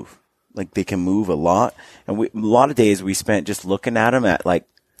 they move. Like they can move a lot. And a lot of days we spent just looking at them at like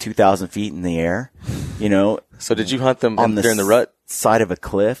 2,000 feet in the air, you know. So did you hunt them during the rut? Side of a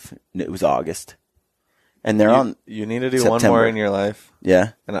cliff. It was August. And they're You need to do September. one more in your life.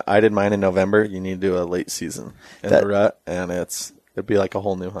 Yeah. And I did mine in November. You need to do a late season in the rut, and it'd be like a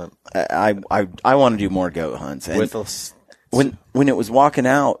whole new hunt. I want to do more goat hunts. And With when it was walking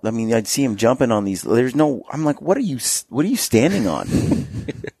out, I mean, I'd see him jumping on these. I'm like, what are you standing on?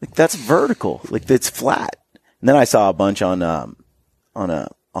 Like that's vertical. Like it's flat. And then I saw a bunch on a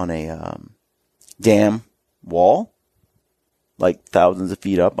dam wall. Like thousands of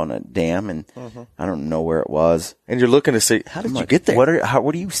feet up on a dam, and I don't know where it was. And you're looking to see, how did you get there? What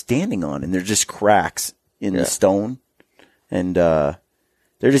are you standing on? And there's just cracks in the stone, and they're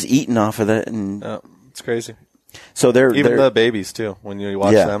just eating off of that. And it's crazy. So they're the babies too. When you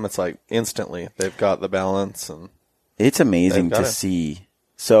watch them, it's like instantly they've got the balance, and it's amazing to see.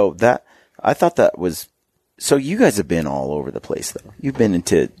 So I thought that was. So you guys have been all over the place, though. You've been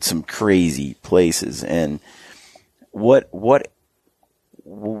into some crazy places, and what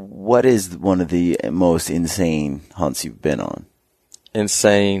is one of the most insane hunts you've been on?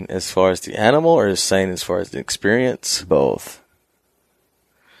 Insane as far as the animal, or insane as far as the experience? Both.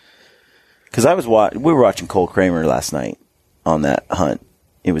 Because we were watching Cole Kramer last night on that hunt.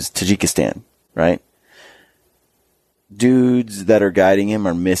 It was Tajikistan, right? Dudes that are guiding him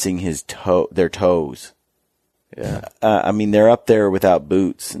are missing their toes. Yeah. I mean, they're up there without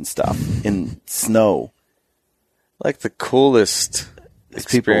boots and stuff in snow. Like the coolest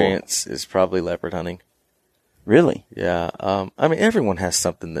experience is probably leopard hunting. Really? Yeah. I mean, everyone has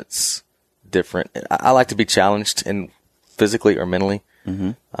something that's different. I like to be challenged physically or mentally.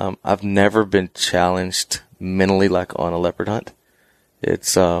 Mm-hmm. I've never been challenged mentally like on a leopard hunt.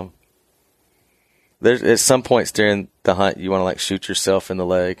 It's there's at some points during the hunt you want to like shoot yourself in the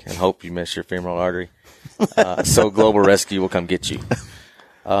leg and hope you miss your femoral artery. So Global Rescue will come get you.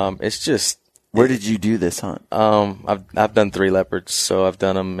 It's just. Where did you do this hunt? I've done 3 leopards, so I've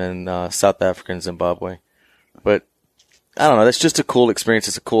done them in South Africa and Zimbabwe. But I don't know. That's just a cool experience.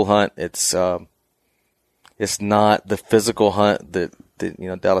 It's a cool hunt. It's not the physical hunt that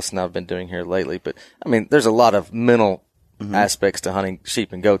Dallas and I have been doing here lately. But I mean, there's a lot of mental aspects to hunting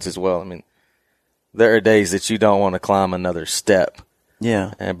sheep and goats as well. I mean, there are days that you don't want to climb another step.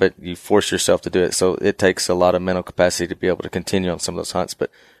 Yeah. But you force yourself to do it. So it takes a lot of mental capacity to be able to continue on some of those hunts. But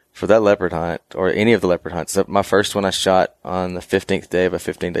for that leopard hunt, or any of the leopard hunts, my first one I shot on the 15th day of a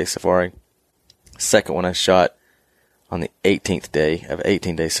 15-day safari. Second one I shot on the 18th day of an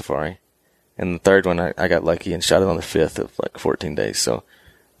 18-day safari. And the third one I got lucky and shot it on the 5th of like 14 days. So,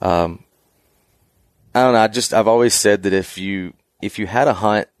 I don't know. I've always said that if you had a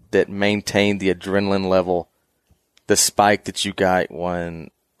hunt that maintained the adrenaline level, the spike that you got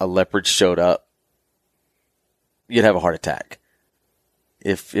when a leopard showed up, you'd have a heart attack.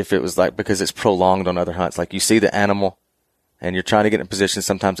 If it was like, because it's prolonged on other hunts, like you see the animal and you're trying to get in position.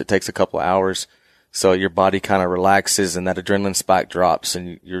 Sometimes it takes a couple of hours. So your body kind of relaxes and that adrenaline spike drops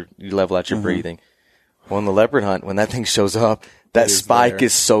and you level out your breathing. Well, in the leopard hunt, when that thing shows up, that spike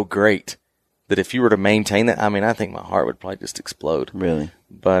is so great that if you were to maintain that, I mean, I think my heart would probably just explode. Really?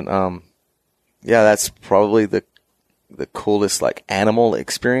 But, yeah, that's probably the coolest like animal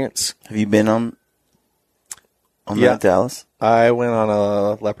experience. Have you been on that, Dallas? I went on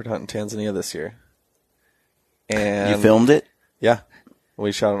a leopard hunt in Tanzania this year. And you filmed it? Yeah.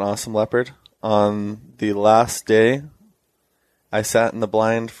 We shot an awesome leopard. On the last day, I sat in the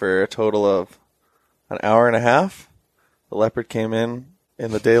blind for a total of an hour and a half. The leopard came in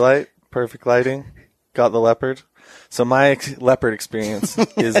the daylight, perfect lighting, got the leopard. So my leopard experience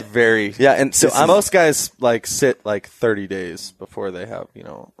is very Yeah, and so most guys like sit like 30 days before they have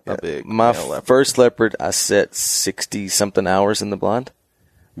a big my leopard. first leopard, I set 60 something hours in the blind.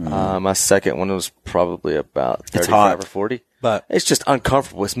 My second one was probably about 35 or 40. But it's just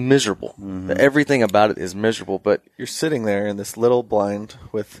uncomfortable. It's miserable. Everything about it is miserable. But you're sitting there in this little blind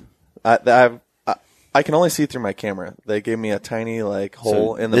with I can only see through my camera. They gave me a tiny like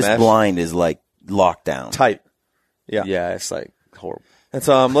hole in the this mesh. blind is like locked down. Tight. Yeah. yeah, it's like horrible. And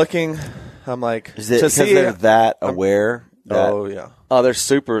so I'm looking. I'm like, Is it to because see, they're that aware? oh yeah. Oh, they're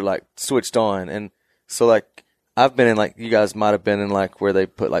super like switched on, and so like I've been in like you guys might have been in like where they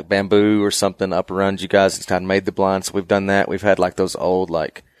put like bamboo or something up around you guys and kind of made the blind. So we've done that. We've had like those old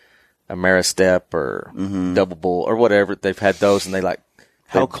like Ameristep or Double Bull or whatever. They've had those, and they like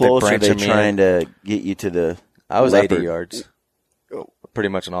How close are branch they them in. trying to get you to the? I was leopard? 80 yards, pretty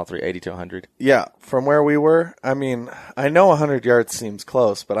much on all three, 80 to 100. Yeah, from where we were, I mean, I know 100 yards seems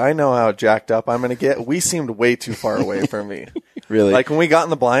close, but I know how jacked up I'm going to get. We seemed way too far away from me. Really? Like when we got in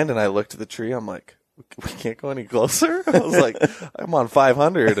the blind and I looked at the tree, I'm like, we can't go any closer? I was like, I'm on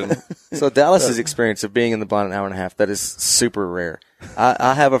 500. And So Dallas's experience of being in the blind an hour and a half, that is super rare.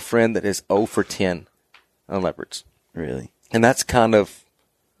 I have a friend that is 0 for 10 on leopards. Really? And that's kind of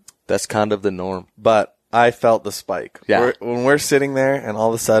the norm. But I felt the spike. Yeah. When we're sitting there and all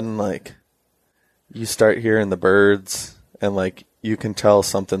of a sudden, like, you start hearing the birds and, like, you can tell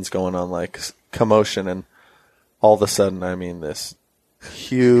something's going on, like, commotion. And all of a sudden, I mean, this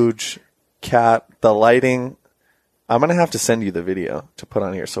huge cat, the lighting. I'm going to have to send you the video to put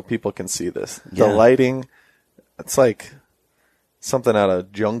on here so people can see this. Yeah. The lighting, it's like something out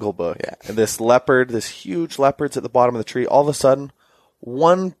of Jungle Book. Yeah. And this leopard, this huge leopard's at the bottom of the tree. All of a sudden,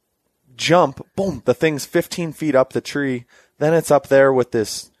 one jump, boom, the thing's 15 feet up the tree. Then it's up there with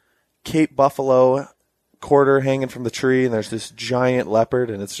this Cape Buffalo quarter hanging from the tree, and there's this giant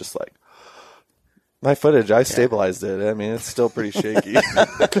leopard, and it's just like, my footage, I stabilized it. I mean, it's still pretty shaky.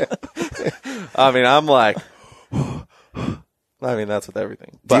 I mean, I'm like, I mean, that's with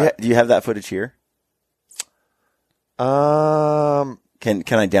everything. But Do you have that footage here? Can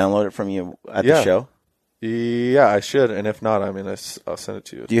I download it from you at the show? Yeah, I should. And if not, I mean, I'll send it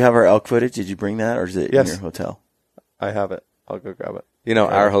to you. Do you have our elk footage? Did you bring that, or is it Yes. in your hotel? I have it. I'll go grab it. You know,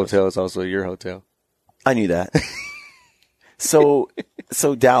 our hotel is also your hotel. I knew that. So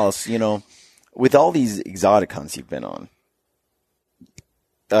Dallas, with all these exotic hunts you've been on,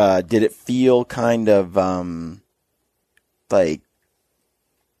 did it feel kind of like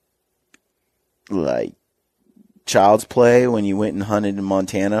child's play when you went and hunted in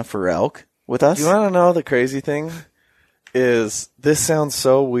Montana for elk with us? You want to know the crazy thing is this sounds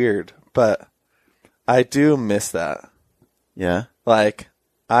so weird, but I do miss that. Yeah. Like,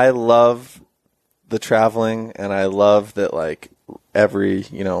 I love the traveling, and I love that, like, every,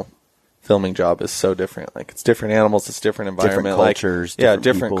 filming job is so different. Like, it's different animals, it's different environment. Different cultures.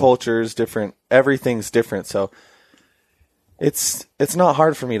 Different people. cultures, everything's different. So it's not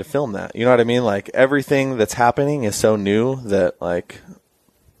hard for me to film that. You know what I mean? Like, everything that's happening is so new that, like,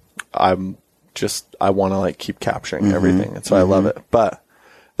 I want to, like, keep capturing everything. And so I love it. But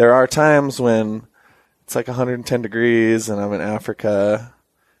there are times when it's like 110 degrees and I'm in Africa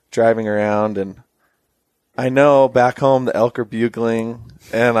driving around, and I know back home the elk are bugling,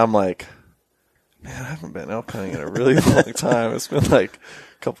 and I'm like, man, I haven't been elk hunting in a really long time. It's been like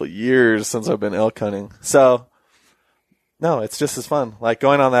a couple of years since I've been elk hunting. So, no, it's just as fun. Like,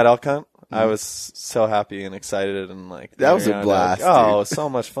 going on that elk hunt, I was so happy and excited, and like, That was a blast, Oh, dude. it was so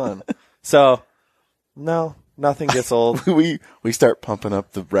much fun. So, no, nothing gets old. we start pumping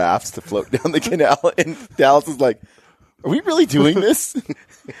up the rafts to float down the canal, and Dallas is like, are we really doing this?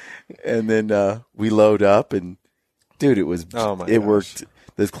 And then we load up, and dude, it gosh. worked.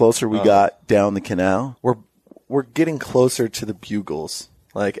 The closer we got down the canal, We're getting closer to the bugles.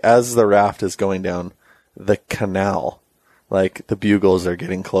 Like, as the raft is going down the canal, like, the bugles are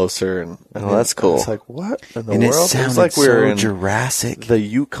getting closer, and that's cool. It's like, what in the and it world? sounded It's like we were in Jurassic. the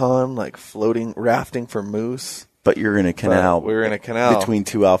Yukon, like, floating, rafting for moose. But you're in a canal. We were in a canal between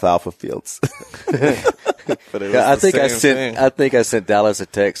two alfalfa fields. But it was Yeah, the same thing. I think I sent Dallas a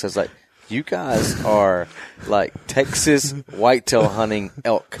text. I was like, you guys are like Texas whitetail hunting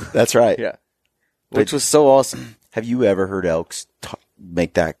elk. That's right. Yeah. Which was so awesome. Have you ever heard elks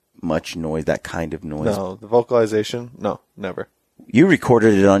make that much noise, that kind of noise? No, the vocalization, no, never. You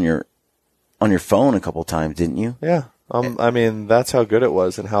recorded it on your phone a couple times, didn't you? Yeah. I mean, that's how good it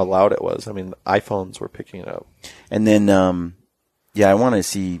was and how loud it was. I mean, iPhones were picking it up. And then, I want to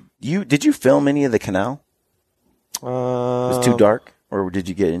see you. Did you film any of the canal? It was too dark, or did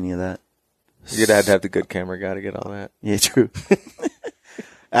you get any of that? You'd have to have the good camera guy to get all that. Yeah, true.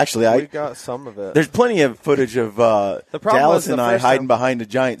 Actually, We got some of it. there's plenty of footage of problem Dallas was the and I first hiding time- behind a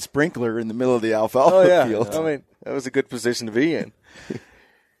giant sprinkler in the middle of the alfalfa field. I mean, that was a good position to be in.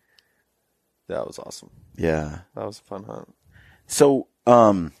 That was awesome. Yeah. That was a fun hunt. So,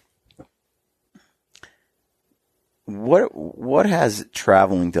 what has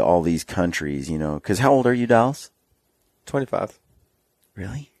traveling to all these countries, you know, because how old are you, Dallas? 25.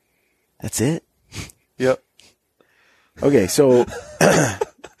 Really? That's it? Yep. Okay, so,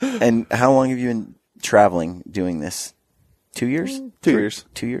 and how long have you been traveling doing this? 2 years? 2 years.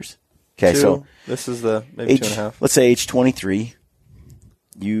 2 years? Okay, so this is the maybe 2.5. let's say age 23,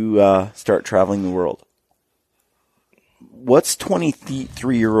 you start traveling the world. What's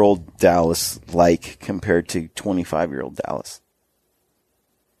 23-year-old Dallas like compared to 25-year-old Dallas?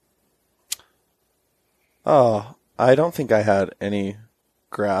 Oh, I don't think I had any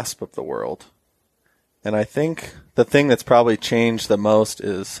grasp of the world. And I think the thing that's probably changed the most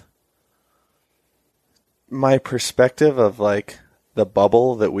is my perspective of like the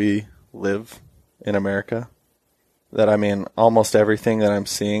bubble that we live in America. That I mean, almost everything that I'm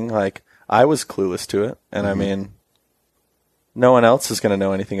seeing, like I was clueless to it. And I mean, no one else is going to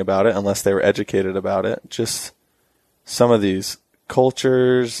know anything about it unless they were educated about it. Just some of these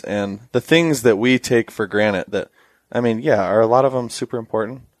cultures and the things that we take for granted that, I mean, yeah, are a lot of them super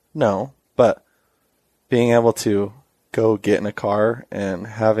important? No, but being able to go get in a car and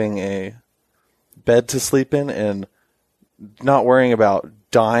having a bed to sleep in and not worrying about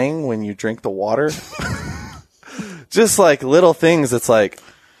dying when you drink the water. Just like little things. It's like,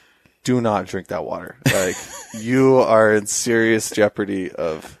 do not drink that water. Like you are in serious jeopardy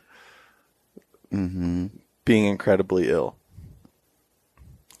of being incredibly ill.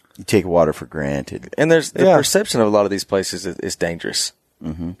 You take water for granted. And there's the perception of a lot of these places is dangerous.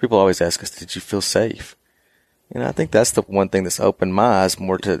 Mm-hmm. People always ask us, did you feel safe? You know, I think that's the one thing that's opened my eyes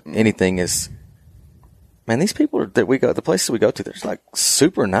more to anything is, man, these people that we go, the places we go to, they're like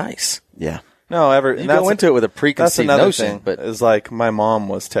super nice. Yeah. No, You go into it with a that's preconceived another notion, thing. but Is like my mom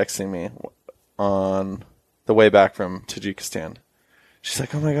was texting me on the way back from Tajikistan. She's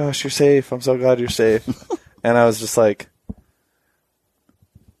like, "Oh my gosh, you're safe! I'm so glad you're safe." And I was just like,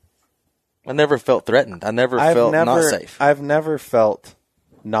 I never felt threatened. I never felt not safe. I've never felt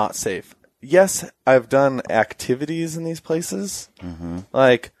not safe. Yes, I've done activities in these places.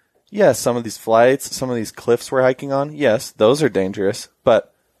 Like, yes, some of these flights, some of these cliffs we're hiking on, yes, those are dangerous. But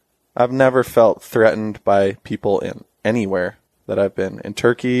I've never felt threatened by people in anywhere that I've been. In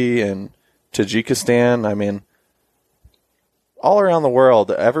Turkey and Tajikistan, I mean, all around the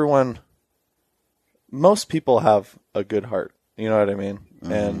world, most people have a good heart. You know what I mean?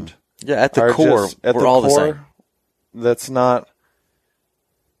 And Yeah, at the are core, just- at we're the all the core, same. That's not.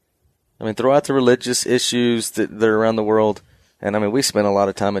 I mean, throw out the religious issues that are around the world. And I mean, we spent a lot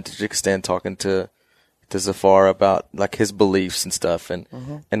of time in Tajikistan talking to Zafar about like his beliefs and stuff. And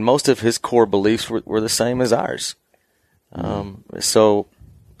most of his core beliefs were the same as ours. So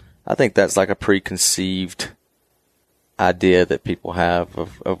I think that's like a preconceived idea that people have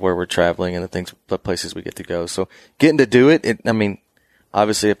of where we're traveling and the places we get to go. So getting to do it, I mean,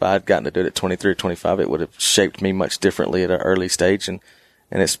 obviously if I had gotten to do it at 23 or 25, it would have shaped me much differently at an early stage. And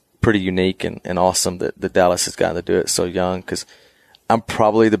it's pretty unique and awesome that Dallas has gotten to do it so young, because I'm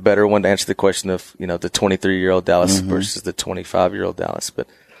probably the better one to answer the question of, you know, the 23-year-old Dallas versus the 25-year-old Dallas. But,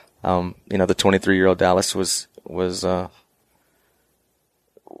 you know, the 23-year-old Dallas was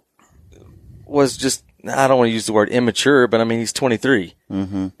just, I don't want to use the word immature, but I mean, he's 23.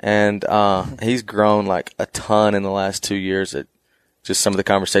 And he's grown like a ton in the last 2 years at just some of the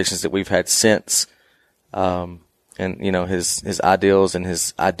conversations that we've had since. And, you know, his ideals and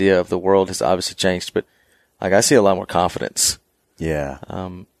his idea of the world has obviously changed. But, like, I see a lot more confidence. Yeah.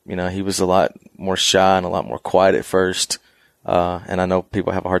 You know, he was a lot more shy and a lot more quiet at first. And I know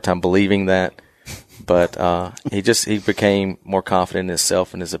people have a hard time believing that. But he became more confident in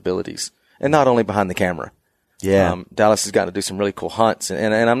himself and his abilities. And not only behind the camera. Yeah. Dallas has gotten to do some really cool hunts.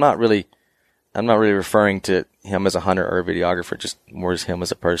 And I'm not really referring to him as a hunter or a videographer, just more as him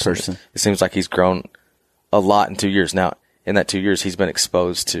as a person. It seems like he's grown a lot in 2 years. Now, in that 2 years, he's been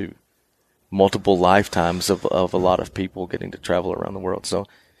exposed to multiple lifetimes of a lot of people getting to travel around the world. So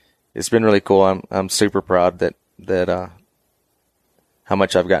it's been really cool. I'm super proud that how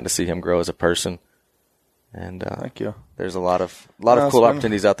much I've gotten to see him grow as a person. And Thank you. There's a lot of cool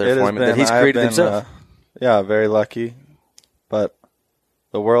opportunities out there for him that he's created himself. Yeah, very lucky. But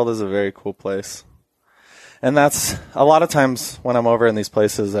the world is a very cool place. And that's a lot of times when I'm over in these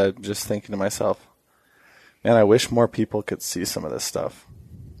places, I'm just thinking to myself, man, I wish more people could see some of this stuff.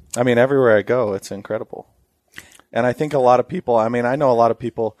 I mean, everywhere I go, it's incredible. And I think a lot of people, I mean, I know a lot of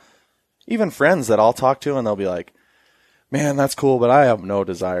people, even friends that I'll talk to, and they'll be like, man, that's cool, but I have no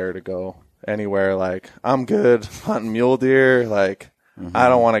desire to go anywhere. Like, I'm good hunting mule deer. Like, I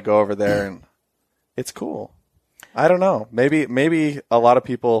don't want to go over there. And it's cool. I don't know. Maybe a lot of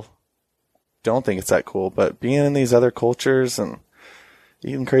people don't think it's that cool, but being in these other cultures and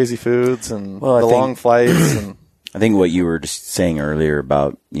eating crazy foods and long flights and I think what you were just saying earlier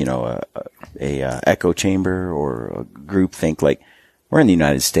about, you know, a echo chamber or a group think, like, we're in the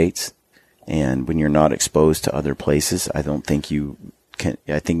United States, and when you're not exposed to other places, I don't think you can.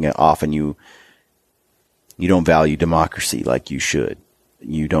 I think often you don't value democracy like you should.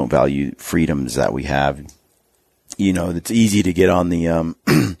 You don't value freedoms that we have. You know, it's easy to get on the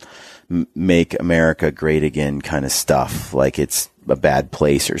make America great again kind of stuff, like it's a bad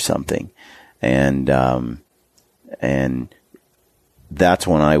place or something. And that's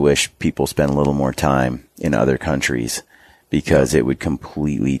when I wish people spent a little more time in other countries, because it would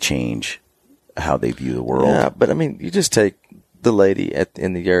completely change how they view the world. Yeah, but I mean, you just take the lady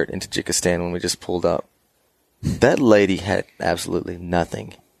in the yurt in Tajikistan when we just pulled up. That lady had absolutely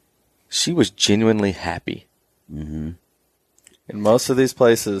nothing. She was genuinely happy. Mm-hmm. In most of these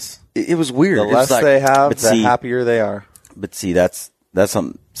places, it was weird. The less they have, the happier they are. But see, that's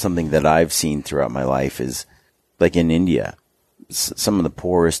something that I've seen throughout my life is, like in India, some of the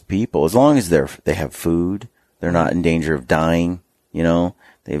poorest people, as long as they have food, they're not in danger of dying, you know,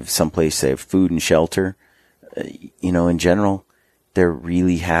 they have someplace, they have food and shelter, you know, in general, they're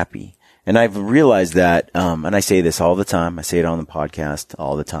really happy. And I've realized that, and I say this all the time, I say it on the podcast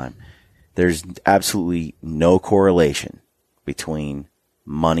all the time, there's absolutely no correlation between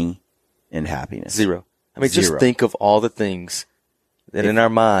money and happiness. Zero. I mean, just think of all the things that in our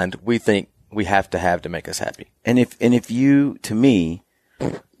mind we think we have to make us happy. And if you, to me,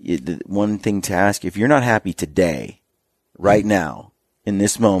 the one thing to ask, if you're not happy today, right now, in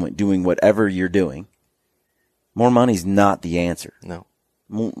this moment, doing whatever you're doing, more money's not the answer. No.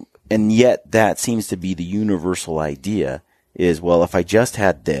 And yet that seems to be the universal idea is, well, if I just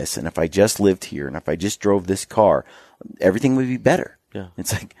had this, and if I just lived here, and if I just drove this car, everything would be better. Yeah.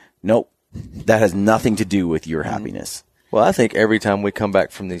 It's like, nope, that has nothing to do with your happiness. Well, I think every time we come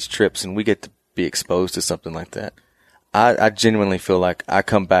back from these trips and we get to be exposed to something like that, I genuinely feel like I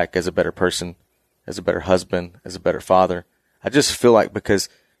come back as a better person, as a better husband, as a better father. I just feel like, because,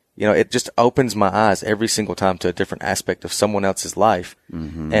 you know, it just opens my eyes every single time to a different aspect of someone else's life.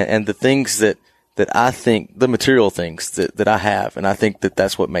 Mm-hmm. And the things that I think, the material things that I have, and I think that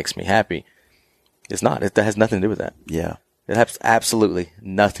that's what makes me happy. It's not. That has nothing to do with that. Yeah. It has absolutely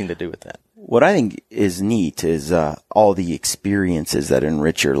nothing to do with that. What I think is neat is all the experiences that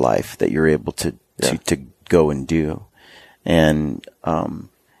enrich your life that you're able to go and do. And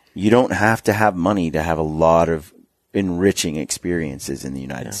you don't have to have money to have a lot of enriching experiences in the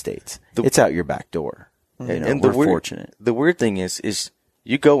United States. It's out your back door. You know, and we're fortunate. The weird thing is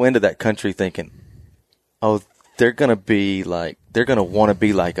you go into that country thinking, oh, they're going to want to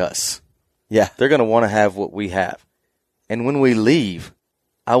be like us. Yeah. They're going to want to have what we have. And when we leave,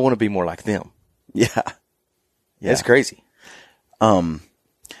 I want to be more like them. Yeah. It's crazy. When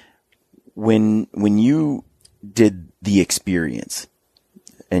you did the experience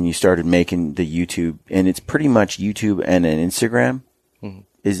and you started making the YouTube, and it's pretty much YouTube and an Instagram,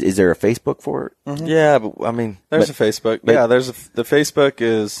 is there a Facebook for it? Mm-hmm. Yeah, but I mean, there's a Facebook. Yeah, the Facebook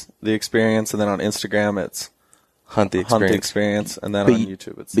is the experience, and then on Instagram it's Hunt the Experience, and then on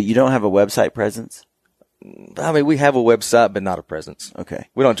YouTube it's. But you don't have a website presence? I mean, we have a website, but not a presence. Okay.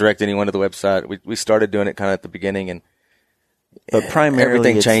 We don't direct anyone to the website. We started doing it kind of at the beginning, and but primarily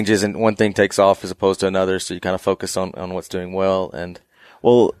everything changes and one thing takes off as opposed to another. So you kind of focus on what's doing well. And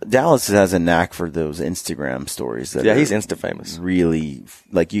well, Dallas has a knack for those Instagram stories. That he's Insta famous. Really,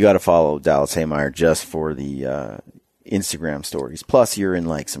 like, you got to follow Dallas Hemeyer just for the Instagram stories. Plus, you're in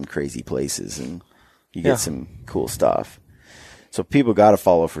like some crazy places and you get some cool stuff. So people got to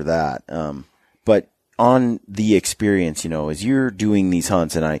follow for that. But on the experience, you know, as you're doing these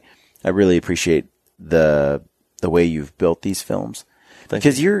hunts, and I really appreciate the way you've built these films,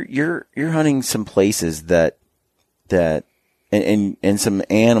 because you're hunting some places that and some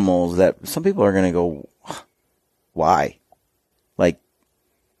animals that some people are going to go, why? Like,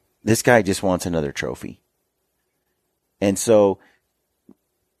 this guy just wants another trophy. And so,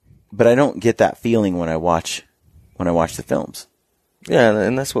 but I don't get that feeling when I watch the films. Yeah,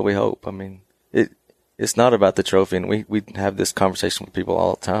 and that's what we hope. I mean, it's not about the trophy, and we have this conversation with people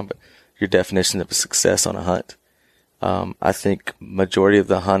all the time, but your definition of a success on a hunt. I think majority of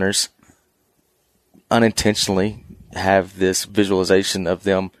the hunters unintentionally have this visualization of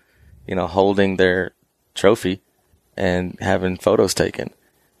them holding their trophy and having photos taken.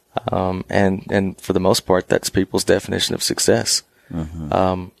 And for the most part, that's people's definition of success.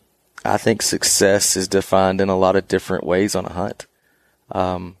 I think success is defined in a lot of different ways on a hunt.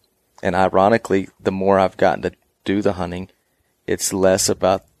 And ironically, the more I've gotten to do the hunting, it's less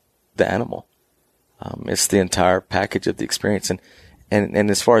about the animal. It's the entire package of the experience. And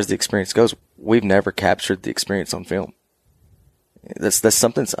as far as the experience goes, we've never captured the experience on film. That's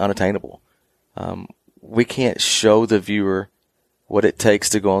something that's unattainable. We can't show the viewer what it takes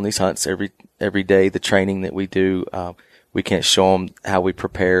to go on these hunts every day, the training that we do. We can't show them how we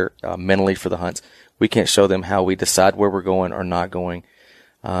prepare mentally for the hunts. We can't show them how we decide where we're going or not going.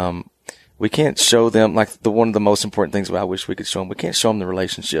 We can't show them, like, one of the most important things I wish we could show them. We can't show them the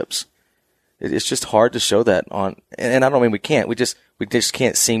relationships. It's just hard to show that and I don't mean we can't. We just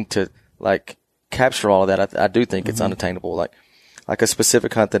can't seem to, like, capture all of that. I do think it's unattainable. Like a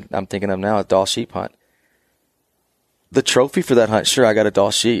specific hunt that I'm thinking of now, a Dall sheep hunt. The trophy for that hunt, sure, I got a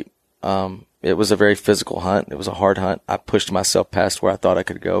Dall sheep. It was a very physical hunt. It was a hard hunt. I pushed myself past where I thought I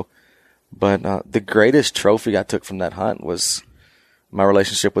could go. But the greatest trophy I took from that hunt was my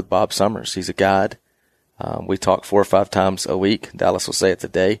relationship with Bob Summers. He's a guide. We talk 4 or 5 times a week. Dallas will say it's a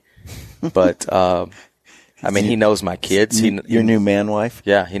day. But, he knows my kids. Your new man wife?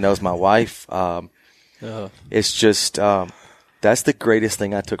 Yeah, he knows my wife. It's just, that's the greatest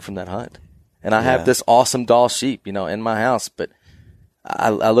thing I took from that hunt. And I have this awesome Dall sheep, in my house, but I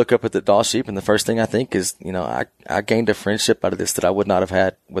look up at the Dall sheep and the first thing I think is, I gained a friendship out of this that I would not have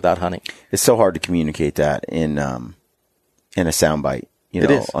had without hunting. It's so hard to communicate that in a soundbite,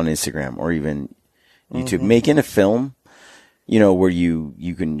 on Instagram or even YouTube. Making a film, where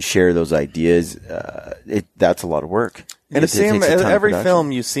you can share those ideas, that's a lot of work. And every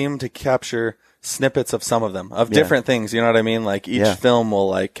film you seem to capture snippets of some of them, of different things, you know what I mean? Like each film will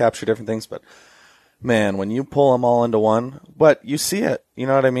like capture different things, but man, when you pull them all into one, but you see it, you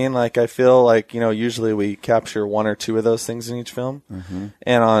know what I mean? Like I feel like, usually we capture 1 or 2 of those things in each film.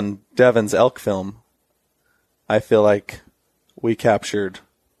 And on Devin's elk film, I feel like we captured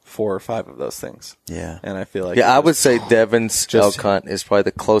 4 or 5 of those things. Yeah. And I feel like I would say Devin's elk hunt is probably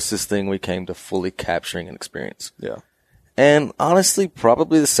the closest thing we came to fully capturing an experience. Yeah. And honestly,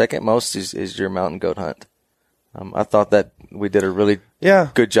 probably the second most is your mountain goat hunt. I thought that we did a really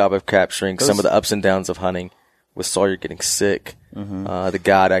good job of capturing some of the ups and downs of hunting, with Sawyer getting sick, the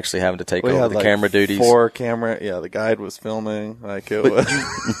guide actually having to take over the camera duties. 4 camera, the guide was filming.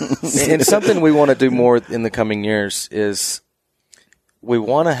 And something we want to do more in the coming years is we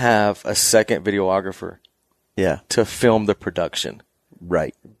want to have a second videographer to film the production.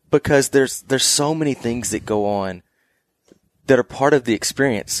 Right. Because there's so many things that go on that are part of the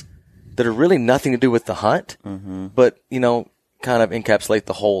experience that are really nothing to do with the hunt, but, kind of encapsulate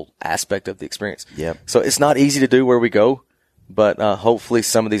the whole aspect of the experience. Yep. So it's not easy to do where we go, but hopefully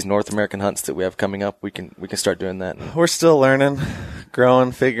some of these North American hunts that we have coming up, we can start doing that. We're still learning,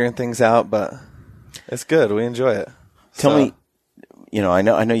 growing, figuring things out, but it's good. We enjoy it. Tell me, I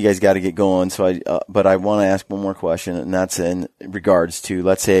know you guys got to get going, but I want to ask one more question, and that's in regards to,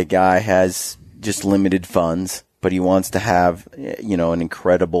 let's say a guy has just limited funds, but he wants to have, an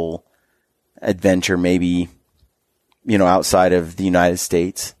incredible adventure, maybe, outside of the United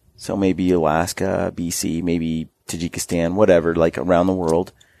States. So maybe Alaska, BC, maybe Tajikistan, whatever, like around the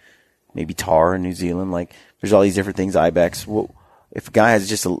world. Maybe Tar in New Zealand. Like there's all these different things, Ibex. Well, if a guy has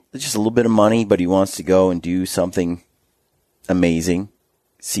just a little bit of money, but he wants to go and do something amazing,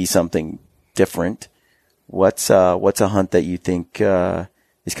 see something different, what's a hunt that you think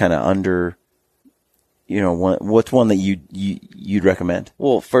is kind of under, what's one that you'd recommend?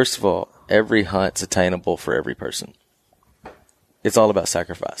 Well, first of all, every hunt's attainable for every person. It's all about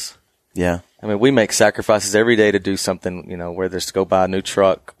sacrifice. Yeah. I mean, we make sacrifices every day to do something, whether it's to go buy a new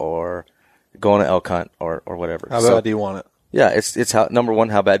truck or go on an elk hunt or whatever. How bad do you want it? Yeah, it's how, number one,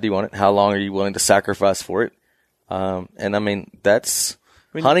 how bad do you want it? How long are you willing to sacrifice for it? And I mean,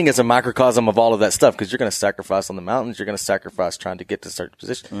 hunting is a microcosm of all of that stuff, because you're going to sacrifice on the mountains. You're going to sacrifice trying to get to a certain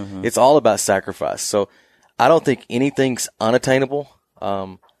position. It's all about sacrifice. So I don't think anything's unattainable.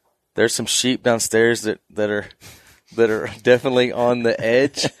 There's some sheep downstairs that are definitely on the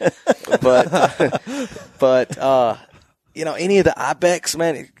edge, but any of the ibex,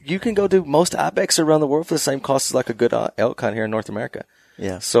 man, you can go do most ibex around the world for the same cost as like a good elk hunt here in North America.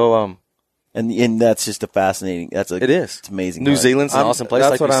 Yeah. So, and that's just a fascinating. It is. It's amazing. New Zealand's an awesome place.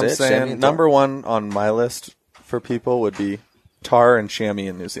 That's like what you I'm said, saying. Number 1 on my list for people would be Tar and chamois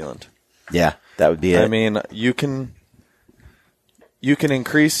in New Zealand. Yeah, that would be it. I mean, you can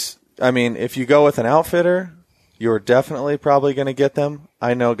increase. I mean, if you go with an outfitter, you're definitely probably going to get them.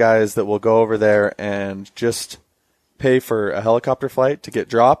 I know guys that will go over there and just pay for a helicopter flight to get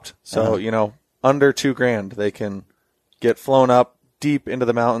dropped. So, under $2,000, they can get flown up deep into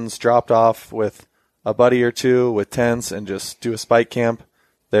the mountains, dropped off with a buddy or two with tents, and just do a spike camp.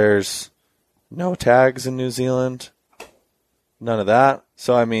 There's no tags in New Zealand. None of that.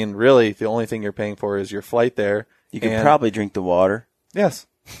 So, I mean, really, the only thing you're paying for is your flight there. You could probably drink the water. Yes.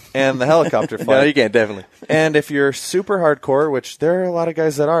 And the helicopter flight. No, you can, definitely. And if you're super hardcore, which there are a lot of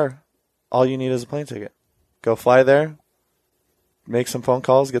guys that are, all you need is a plane ticket. Go fly there, make some phone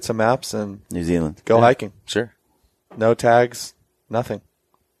calls, get some maps, and New Zealand. go hiking. Sure. No tags, nothing.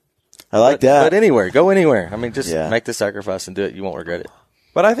 I like that. But anywhere. Go anywhere. I mean, just Yeah. make the sacrifice and do it. You won't regret it.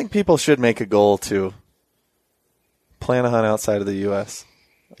 But I think people should make a goal to plan a hunt outside of the U.S.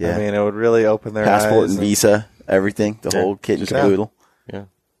 Yeah. I mean, it would really open their eyes. Passport and visa, everything, the whole kit and caboodle. Yeah.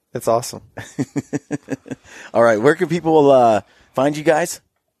 It's awesome. All right, where can people find you guys?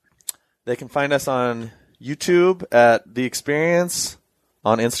 They can find us on YouTube at The Experience,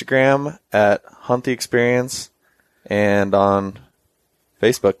 on Instagram at Hunt The Experience, and on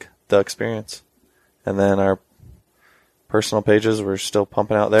Facebook, The Experience. And then our personal pages, we're still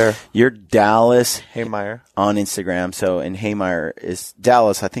pumping out there. You're Dallas Hemeyer. on Instagram, and Hemeyer is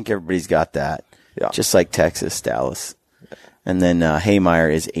Dallas. I think everybody's got that. Yeah. Just like Texas, Dallas. And then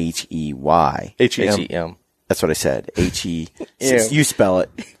Hemeyer is H-E-Y. H-E-M. H-E-M. That's what I said. H-E. Yeah. You spell it.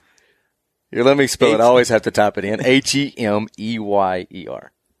 You let me spell it. I always have to type it in.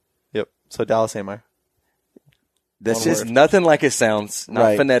 H-E-M-E-Y-E-R. Yep. So Dallas Hemeyer. That's Just nothing like it sounds, not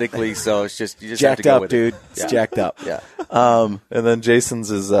Right. phonetically. So it's just you just have to jacked go up, with dude. it. It's jacked up. Yeah. And then Jason's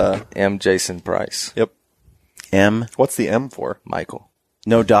is, M. Jason Price. yep. M. What's the M for? Michael.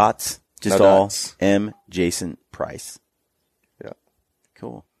 No dots. Just No all. dots. M. Jason Price. Yeah.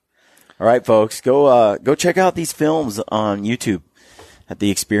 Cool. All right, folks, go check out these films on YouTube at The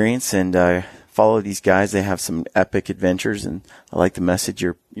Experience and follow these guys. They have some epic adventures, and I like the message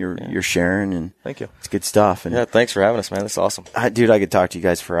you're sharing, and Thank you. it's good stuff. And Yeah. Thanks for having us, man. That's awesome. dude, I could talk to you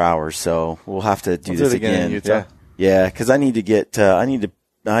guys for hours, so we'll have to do We'll this do it again in again. Utah. Yeah, because I need to get I need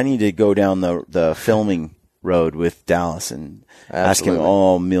to go down the filming road with Dallas and ask him Absolutely.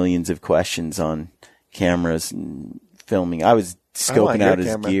 all millions of questions on cameras and filming. I was scoping your out his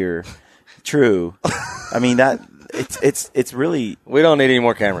camera. gear. True. I mean that it's really, We don't need any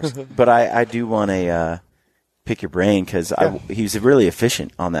more cameras. but I do want to pick your brain because he was really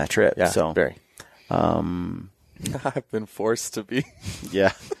efficient on that trip. Yeah. So Very. I've been forced to be.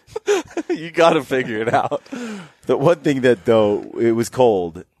 yeah. You got to figure it out. The one thing that though, it was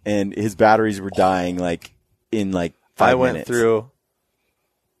cold and his batteries were dying in 5 I minutes. went through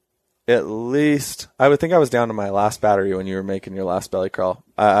at least, I would think I was down to my last battery when you were making your last belly crawl.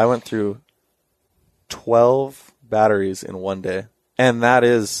 I went through 12 batteries in one day. And that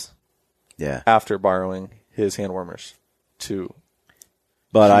is Yeah. after borrowing his hand warmers to.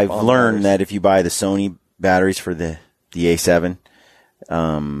 But keep I've on learned batteries. that if you buy the Sony batteries for the A7,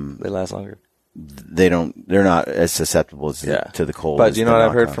 They last longer. they're not as susceptible to the cold. But as do you know the what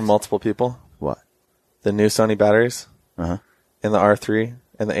I've heard knockoffs. from multiple people? What? The new Sony batteries Uh-huh. in the R3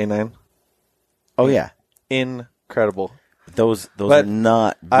 and the A9. Oh yeah. Incredible. Those But are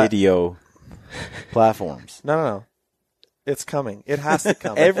not video platforms. No. It's coming. It has to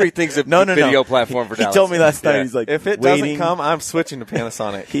come. Everything's a No. video platform for He Dallas. told me last night, Yeah. he's like, If it waiting. doesn't come, I'm switching to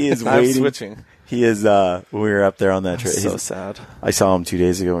Panasonic. He is I'm waiting. switching. He is, we were up there on that trip. So sad. I saw him 2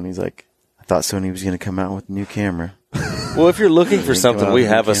 days ago and he's like, I thought Sony was going to come out with a new camera. Well, if you're looking for something, out we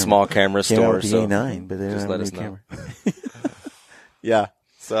with a have a camera. small camera Came out store. with the So A9, but they don't just have let a us new know. camera. Yeah.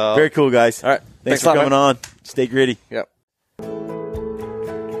 So Very cool, guys. All right. Thanks a for lot, coming man. on. Stay gritty. Yep.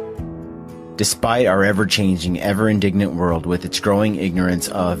 Despite our ever-changing, ever-indignant world with its growing ignorance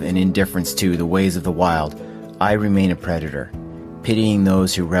of and indifference to the ways of the wild, I remain a predator, pitying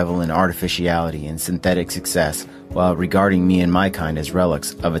those who revel in artificiality and synthetic success while regarding me and my kind as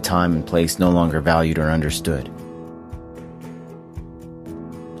relics of a time and place no longer valued or understood.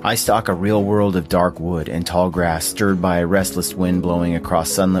 I stalk a real world of dark wood and tall grass stirred by a restless wind blowing across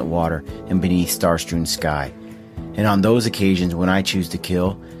sunlit water and beneath star-strewn sky. And on those occasions when I choose to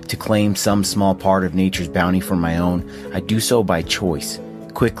kill, to claim some small part of nature's bounty for my own, I do so by choice,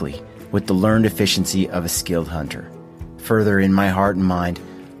 quickly, with the learned efficiency of a skilled hunter. Further, in my heart and mind,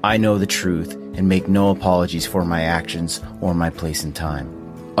 I know the truth and make no apologies for my actions or my place in time.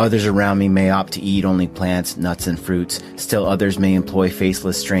 Others around me may opt to eat only plants, nuts, and fruits. Still others may employ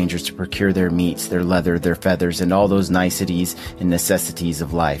faceless strangers to procure their meats, their leather, their feathers, and all those niceties and necessities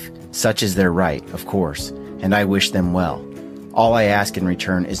of life. Such is their right, of course, and I wish them well. All I ask in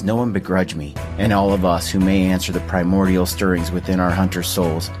return is no one begrudge me, and all of us who may answer the primordial stirrings within our hunter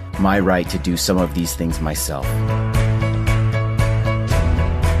souls, my right to do some of these things myself.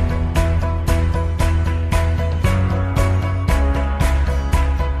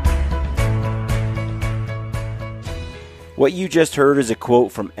 What you just heard is a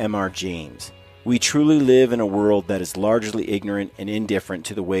quote from M.R. James. We truly live in a world that is largely ignorant and indifferent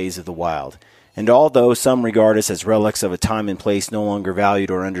to the ways of the wild. And although some regard us as relics of a time and place no longer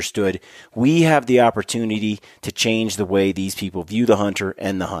valued or understood, we have the opportunity to change the way these people view the hunter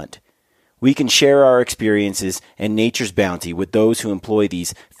and the hunt. We can share our experiences and nature's bounty with those who employ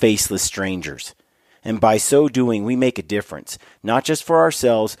these faceless strangers. And by so doing, we make a difference, not just for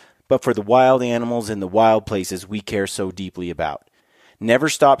ourselves, but for the wild animals in the wild places we care so deeply about. Never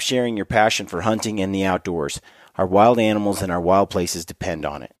stop sharing your passion for hunting and the outdoors. Our wild animals and our wild places depend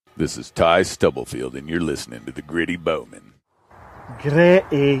on it. This is Ty Stubblefield, and you're listening to The Gritty Bowman.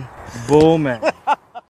 Gritty Bowman.